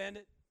 You can't bend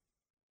it.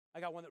 I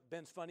got one that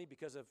bends funny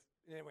because of,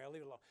 anyway, I'll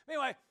leave it alone.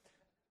 Anyway,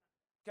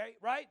 okay,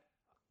 right?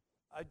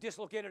 I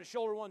dislocated a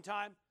shoulder one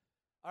time,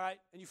 all right,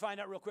 and you find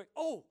out real quick,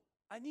 oh,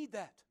 I need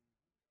that.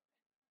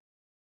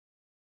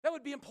 That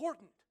would be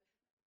important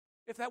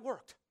if that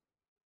worked.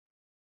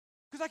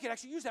 Because I could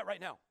actually use that right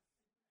now.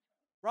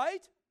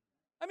 Right?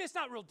 I mean, it's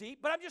not real deep,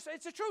 but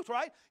it's the truth,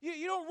 right?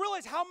 You don't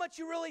realize how much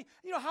you really,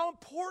 how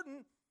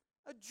important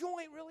a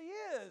joint really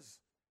is.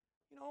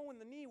 When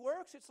the knee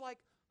works, it's like,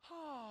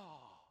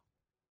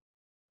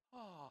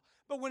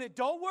 But when it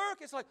don't work,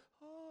 it's like,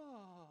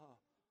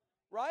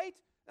 right?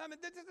 I mean,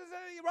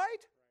 right?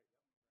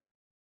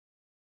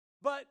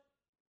 But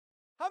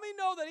how many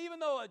know that even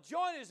though a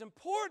joint is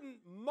important,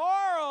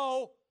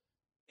 marrow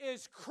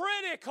is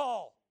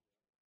critical.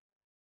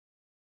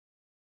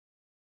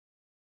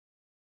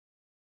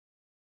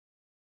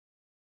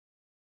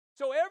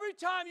 So every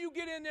time you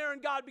get in there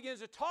and God begins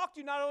to talk to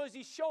you, not only is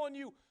He showing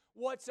you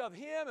what's of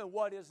Him and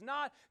what is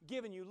not,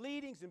 giving you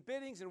leadings and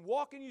biddings and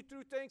walking you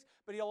through things,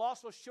 but He'll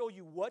also show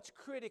you what's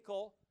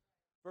critical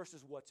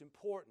versus what's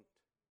important.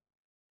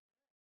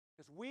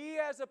 Because we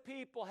as a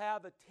people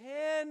have a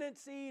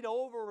tendency to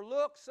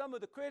overlook some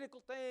of the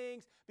critical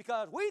things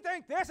because we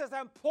think this is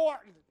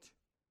important.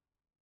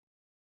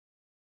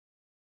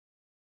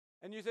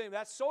 And you think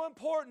that's so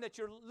important that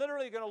you're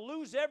literally going to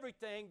lose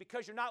everything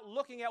because you're not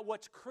looking at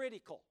what's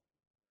critical.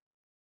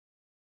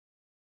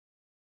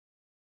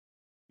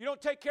 You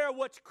don't take care of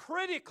what's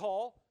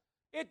critical,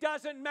 it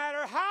doesn't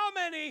matter how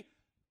many,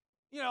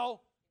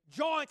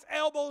 joints,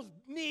 elbows,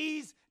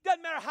 knees,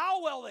 doesn't matter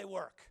how well they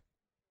work.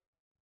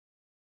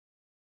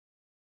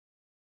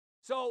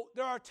 So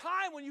there are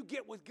times when you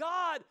get with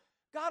God,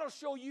 God will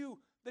show you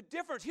the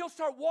difference. He'll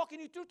start walking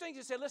you through things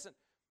and say, listen,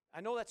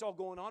 I know that's all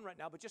going on right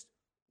now, but just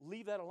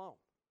leave that alone.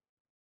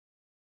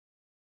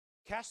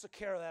 Cast the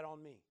care of that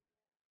on me.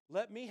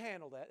 Let me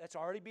handle that. That's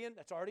already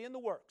in the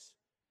works.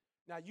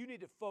 Now you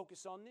need to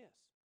focus on this.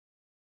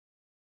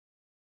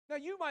 Now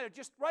you might have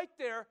just right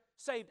there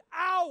saved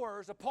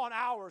hours upon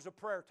hours of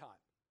prayer time.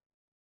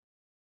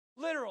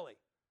 Literally.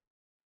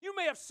 You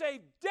may have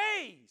saved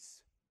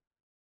days.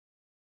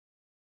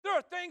 There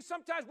are things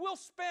sometimes we'll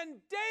spend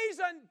days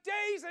and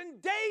days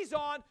and days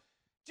on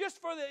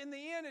just in the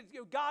end,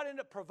 God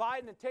ended up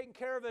providing and taking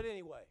care of it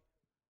anyway.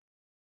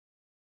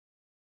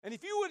 And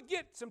if you would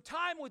get some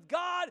time with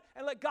God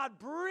and let God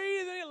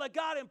breathe in you, let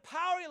God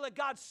empower you, let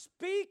God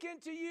speak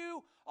into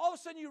you, all of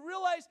a sudden you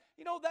realize,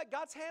 that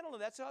God's handling it.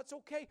 That's how it's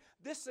okay.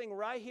 This thing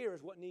right here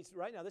is what needs,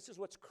 right now, this is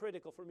what's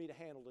critical for me to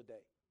handle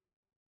today.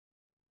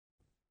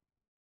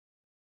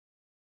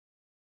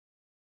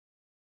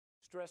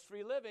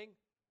 Stress-free living,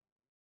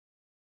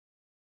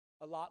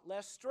 a lot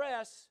less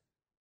stress,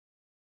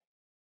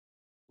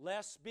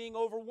 less being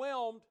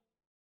overwhelmed.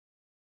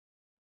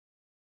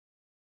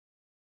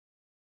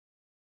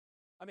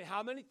 I mean,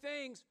 how many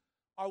things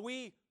are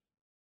we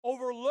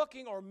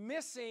overlooking or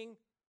missing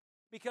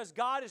because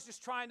God is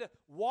just trying to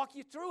walk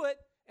you through it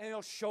and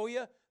He'll show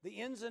you the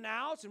ins and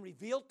outs and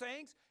reveal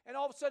things, and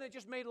all of a sudden it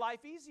just made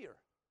life easier.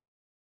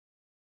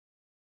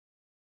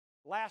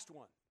 Last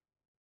one,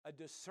 a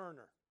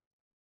discerner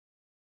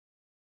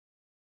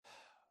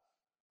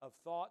of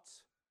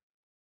thoughts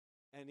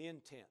and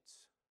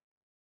intents.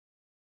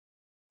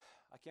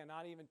 I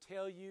cannot even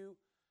tell you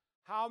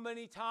how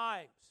many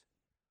times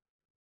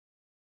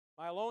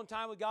my alone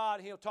time with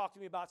God, He'll talk to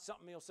me about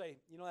something. He'll say,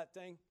 you know that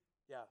thing?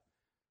 Yeah.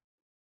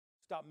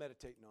 Stop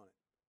meditating on it.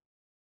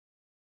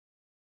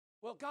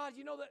 Well, God,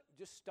 you know that?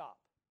 Just stop.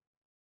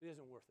 It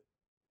isn't worth it.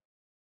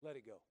 Let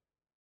it go.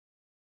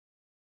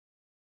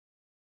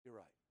 You're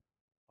right.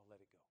 I'll let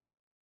it go.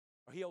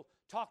 Or He'll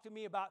talk to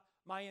me about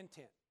my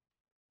intent.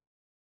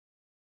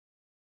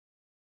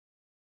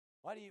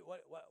 Why do you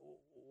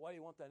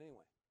want that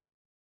anyway?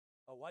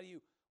 Oh, why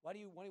do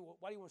you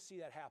want to see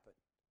that happen?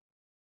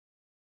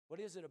 What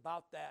is it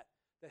about that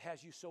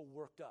has you so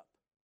worked up?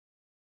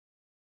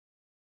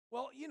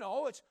 Well,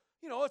 it's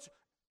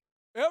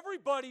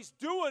everybody's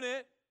doing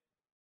it.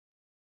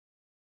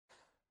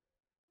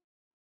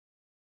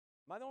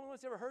 Am I the only one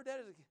that's ever heard that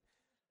as a kid?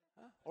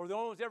 Huh? Or the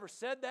only one that's ever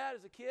said that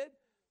as a kid?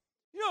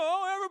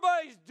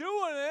 Everybody's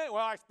doing it.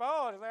 Well, I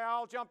suppose if they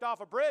all jumped off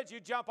a bridge,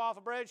 you'd jump off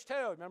a bridge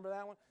too. Remember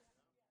that one?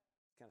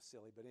 Kind of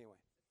silly, but anyway.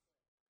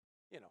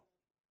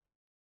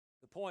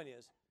 The point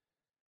is,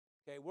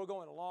 okay, we're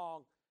going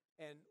along,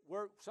 and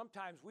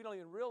sometimes we don't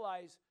even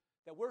realize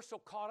that we're so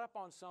caught up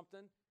on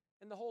something,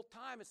 and the whole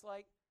time it's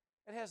like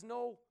it has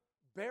no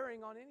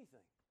bearing on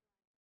anything.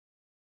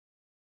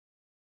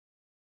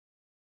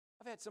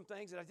 I've had some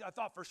things that I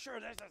thought for sure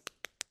this is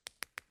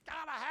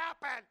gotta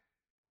happen.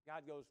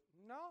 God goes,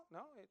 no,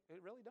 it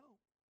really don't.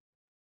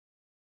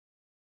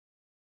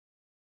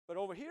 But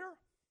over here,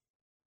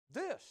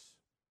 this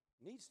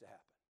needs to happen.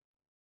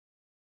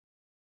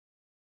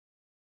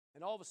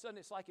 And all of a sudden,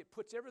 it's like it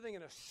puts everything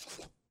in a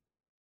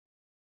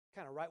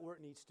kind of right where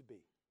it needs to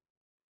be.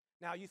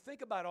 Now, you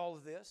think about all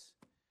of this,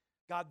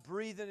 God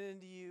breathing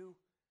into you,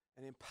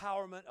 an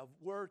empowerment of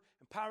word.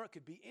 Empowerment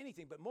could be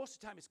anything, but most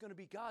of the time it's going to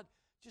be God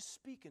just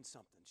speaking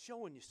something,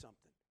 showing you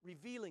something,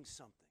 revealing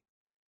something.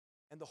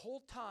 And the whole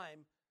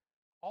time,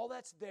 all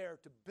that's there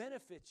to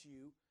benefit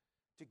you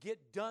to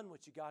get done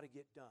what you got to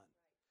get done,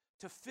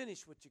 to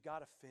finish what you got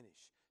to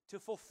finish, to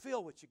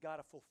fulfill what you got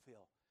to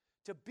fulfill,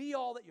 to be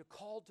all that you're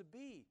called to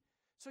be.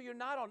 So you're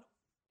not on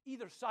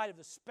either side of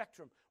the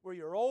spectrum where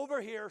you're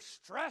over here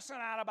stressing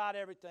out about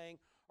everything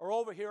or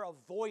over here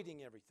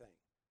avoiding everything.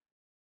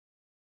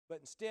 But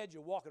instead,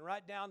 you're walking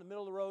right down the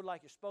middle of the road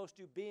like you're supposed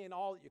to, being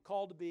all that you're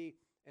called to be,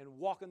 and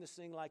walking this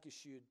thing like you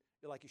should.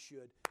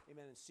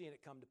 Amen, and seeing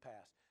it come to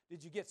pass.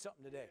 Did you get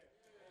something today?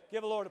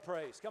 Give the Lord a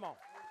praise. Come on.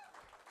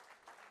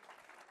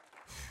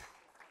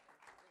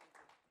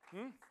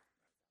 Hallelujah.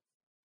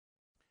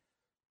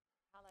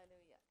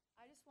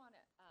 I just want to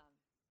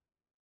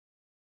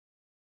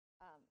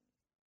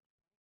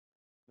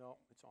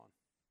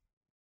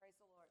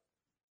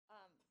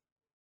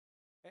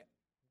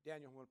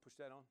Daniel, I'm going to push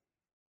that on.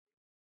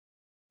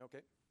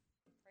 Okay.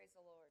 Praise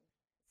the Lord.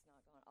 It's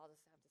not going. I'll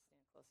just have to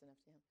stand close enough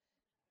to him.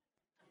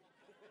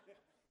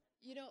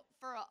 You know,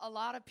 for a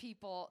lot of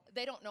people,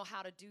 they don't know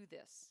how to do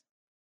this.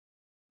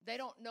 They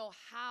don't know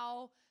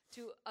how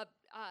to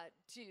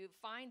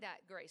find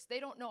that grace. They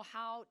don't know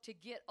how to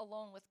get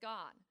alone with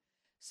God.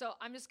 So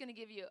I'm just going to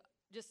give you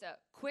just a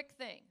quick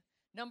thing.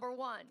 Number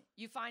one,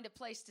 you find a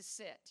place to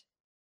sit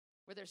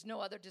where there's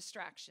no other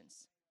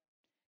distractions.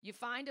 You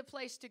find a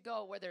place to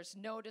go where there's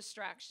no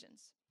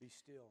distractions. Be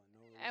still and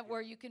know And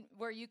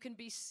where you can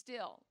be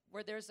still,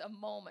 where there's a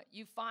moment.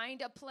 You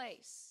find a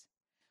place.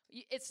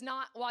 It's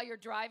not while you're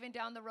driving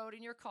down the road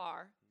in your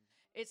car.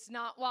 It's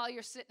not while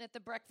you're sitting at the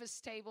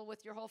breakfast table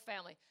with your whole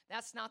family.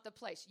 That's not the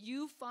place.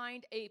 You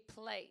find a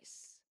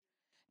place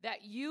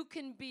that you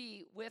can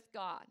be with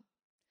God.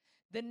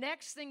 The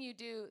next thing you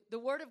do, the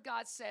Word of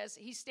God says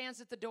He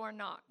stands at the door and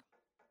knocks.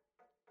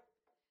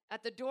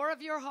 At the door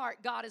of your heart,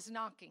 God is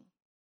knocking.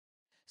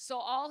 So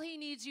all He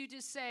needs you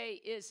to say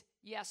is,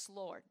 yes,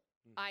 Lord,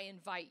 I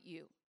invite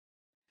you. Right.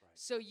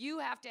 So you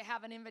have to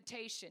have an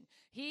invitation.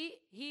 He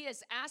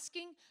is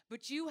asking,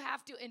 but you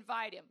have to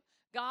invite Him.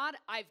 God,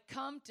 I've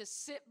come to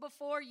sit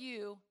before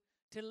you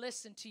to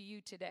listen to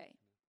you today.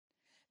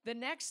 The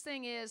next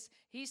thing is,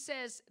 He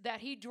says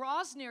that He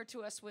draws near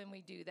to us when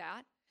we do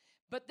that.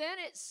 But then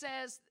it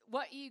says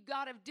what you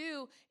got to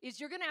do is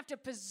you're going to have to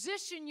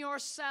position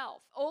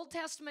yourself. Old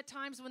Testament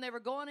times when they were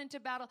going into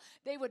battle,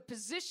 they would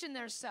position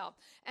themselves.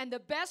 And the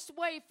best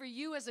way for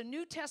you as a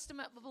New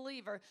Testament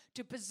believer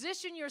to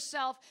position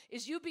yourself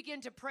is you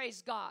begin to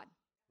praise God.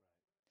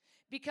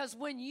 Because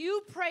when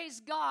you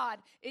praise God,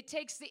 it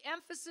takes the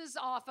emphasis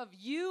off of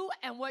you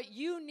and what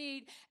you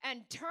need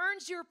and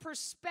turns your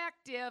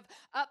perspective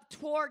up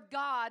toward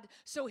God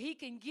so He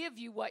can give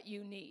you what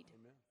you need.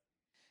 Amen.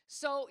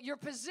 So you're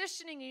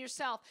positioning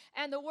yourself.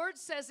 And the Word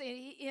says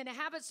He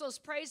inhabits those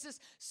praises.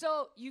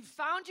 So you've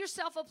found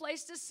yourself a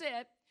place to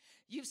sit.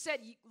 You've said,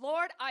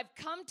 Lord, I've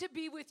come to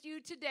be with you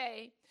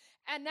today.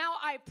 And now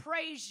I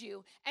praise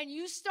you. And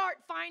you start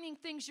finding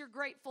things you're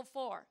grateful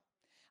for.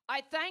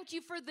 I thank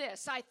you for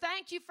this. I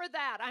thank you for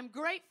that. I'm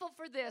grateful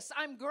for this.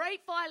 I'm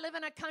grateful I live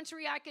in a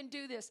country I can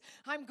do this.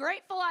 I'm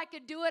grateful I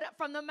could do it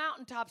from the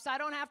mountaintops. I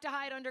don't have to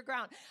hide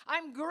underground.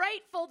 I'm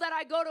grateful that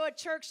I go to a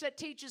church that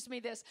teaches me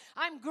this.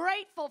 I'm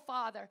grateful,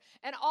 Father.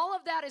 And all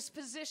of that is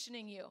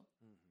positioning you.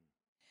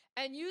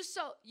 Mm-hmm. And you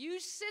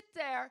sit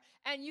there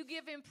and you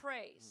give Him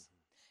praise.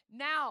 Mm-hmm.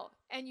 Now,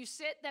 and you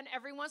sit, then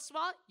every once in a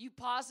while, you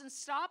pause and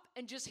stop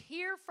and just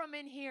hear from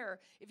in here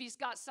if He's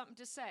got something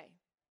to say.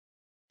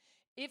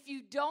 If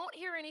you don't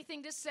hear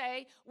anything to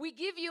say, we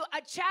give you a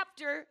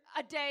chapter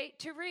a day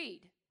to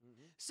read.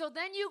 Mm-hmm. So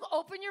then you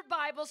open your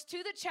Bibles to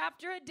the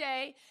chapter a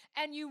day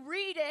and you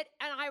read it,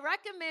 and I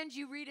recommend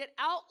you read it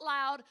out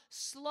loud,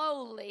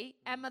 slowly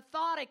and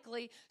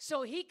methodically,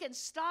 so He can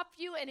stop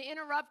you and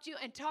interrupt you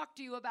and talk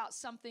to you about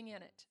something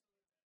in it.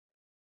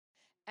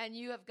 And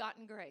you have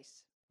gotten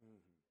grace. Mm-hmm.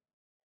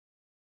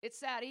 It's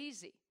that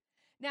easy.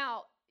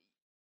 Now,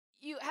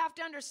 you have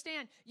to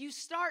understand, you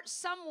start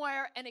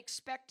somewhere and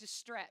expect to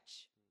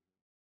stretch.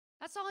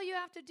 That's all you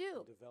have to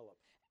do. Develop.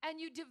 And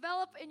you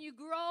develop and you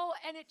grow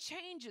and it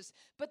changes.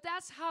 But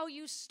that's how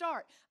you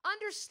start.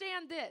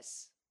 Understand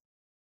this.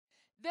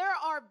 There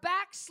are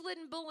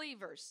backslidden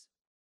believers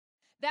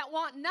that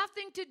want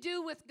nothing to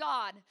do with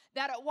God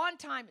that at one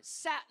time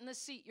sat in the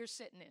seat you're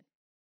sitting in.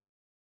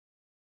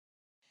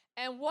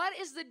 And what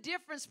is the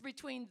difference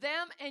between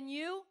them and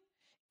you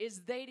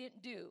is they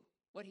didn't do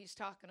what He's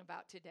talking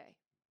about today.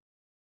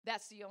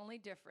 That's the only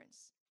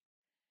difference.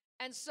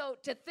 And so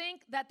to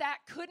think that that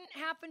couldn't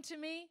happen to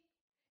me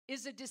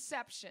is a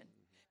deception.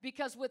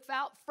 Because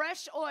without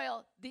fresh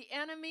oil, the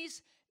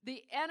enemy's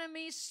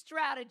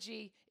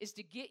strategy is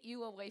to get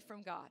you away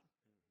from God.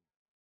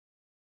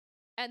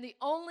 And the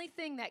only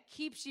thing that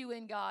keeps you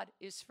in God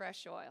is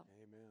fresh oil.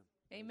 Amen.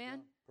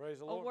 Amen. Praise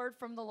the Lord. A word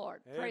from the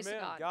Lord. Amen. Praise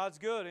God. God's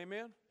good.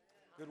 Amen.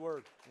 Good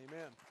word.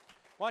 Amen.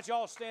 Why don't you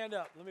all stand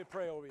up? Let me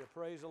pray over you.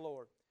 Praise the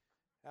Lord.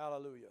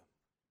 Hallelujah.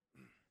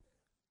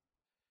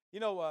 You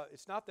know,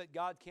 it's not that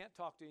God can't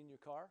talk to you in your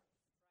car,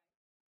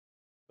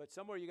 but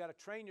somewhere you got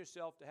to train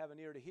yourself to have an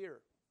ear to hear.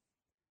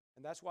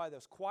 And that's why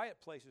those quiet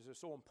places are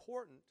so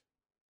important,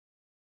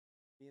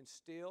 being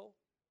still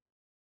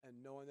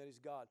and knowing that He's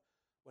God.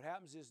 What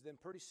happens is then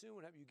pretty soon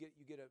you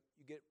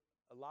get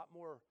a lot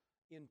more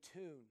in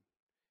tune.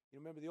 You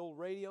remember the old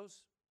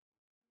radios?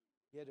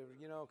 You had to,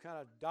 kind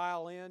of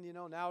dial in,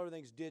 now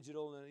everything's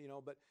digital,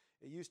 and, but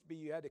it used to be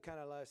you had to kind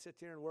of sit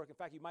there and work. In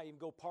fact, you might even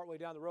go partway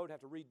down the road and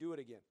have to redo it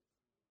again.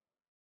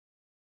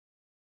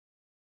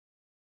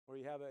 Or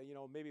you have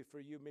maybe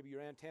for you, maybe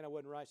your antenna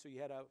wasn't right, so you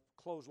had a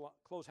clothes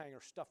hanger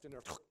stuffed in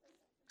there.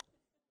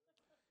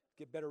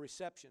 Get better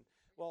reception.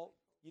 Well,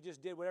 you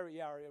just did whatever,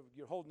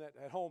 you're holding it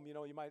at home,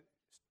 you might,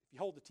 if you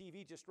hold the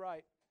TV just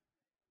right,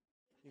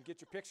 you can get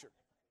your picture.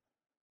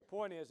 The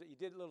point is that you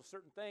did little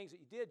certain things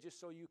that you did just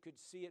so you could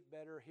see it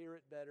better, hear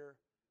it better,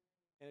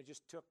 and it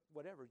just took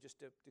whatever just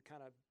to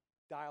kind of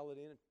dial it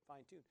in and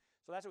fine-tune.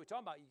 So that's what we're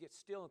talking about. You get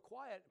still and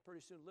quiet, and pretty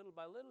soon, little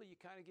by little, you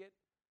kind of get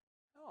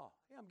Oh,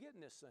 yeah, I'm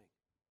getting this thing.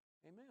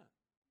 Amen.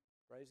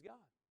 Praise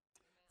God.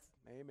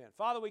 Amen.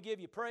 Father, we give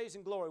you praise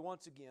and glory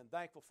once again.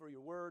 Thankful for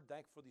your word.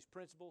 Thankful for these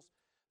principles.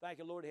 Thank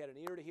you, Lord, he had an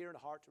ear to hear and a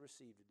heart to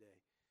receive today.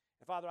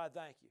 And Father, I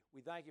thank you.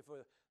 We thank you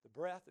for the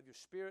breath of your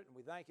Spirit, and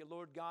we thank you,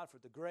 Lord God, for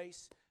the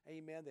grace,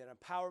 amen, that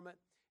empowerment.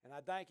 And I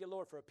thank you,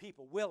 Lord, for a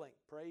people willing,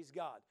 praise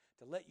God,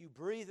 to let you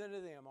breathe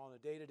into them on a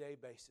day-to-day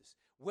basis.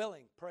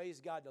 Willing, praise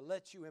God, to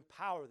let you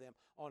empower them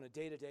on a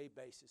day-to-day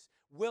basis.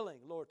 Willing,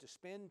 Lord, to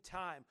spend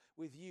time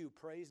with you,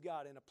 praise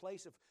God, in a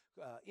place of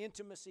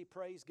intimacy,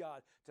 praise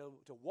God,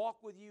 to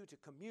walk with you, to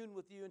commune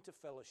with you, and to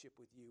fellowship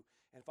with you.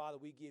 And Father,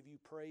 we give you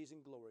praise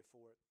and glory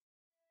for it.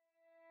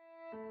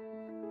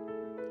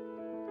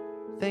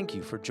 Thank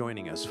you for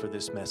joining us for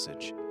this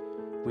message.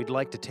 We'd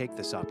like to take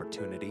this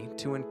opportunity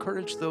to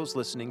encourage those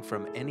listening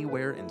from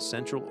anywhere in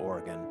Central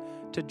Oregon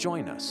to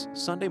join us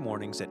Sunday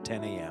mornings at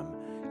 10 a.m.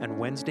 and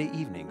Wednesday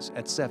evenings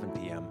at 7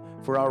 p.m.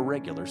 for our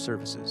regular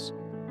services.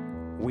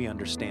 We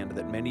understand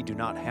that many do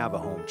not have a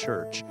home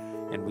church,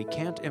 and we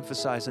can't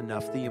emphasize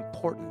enough the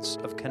importance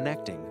of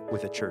connecting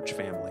with a church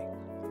family.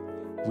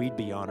 We'd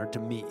be honored to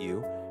meet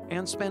you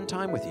and spend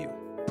time with you,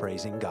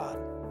 praising God.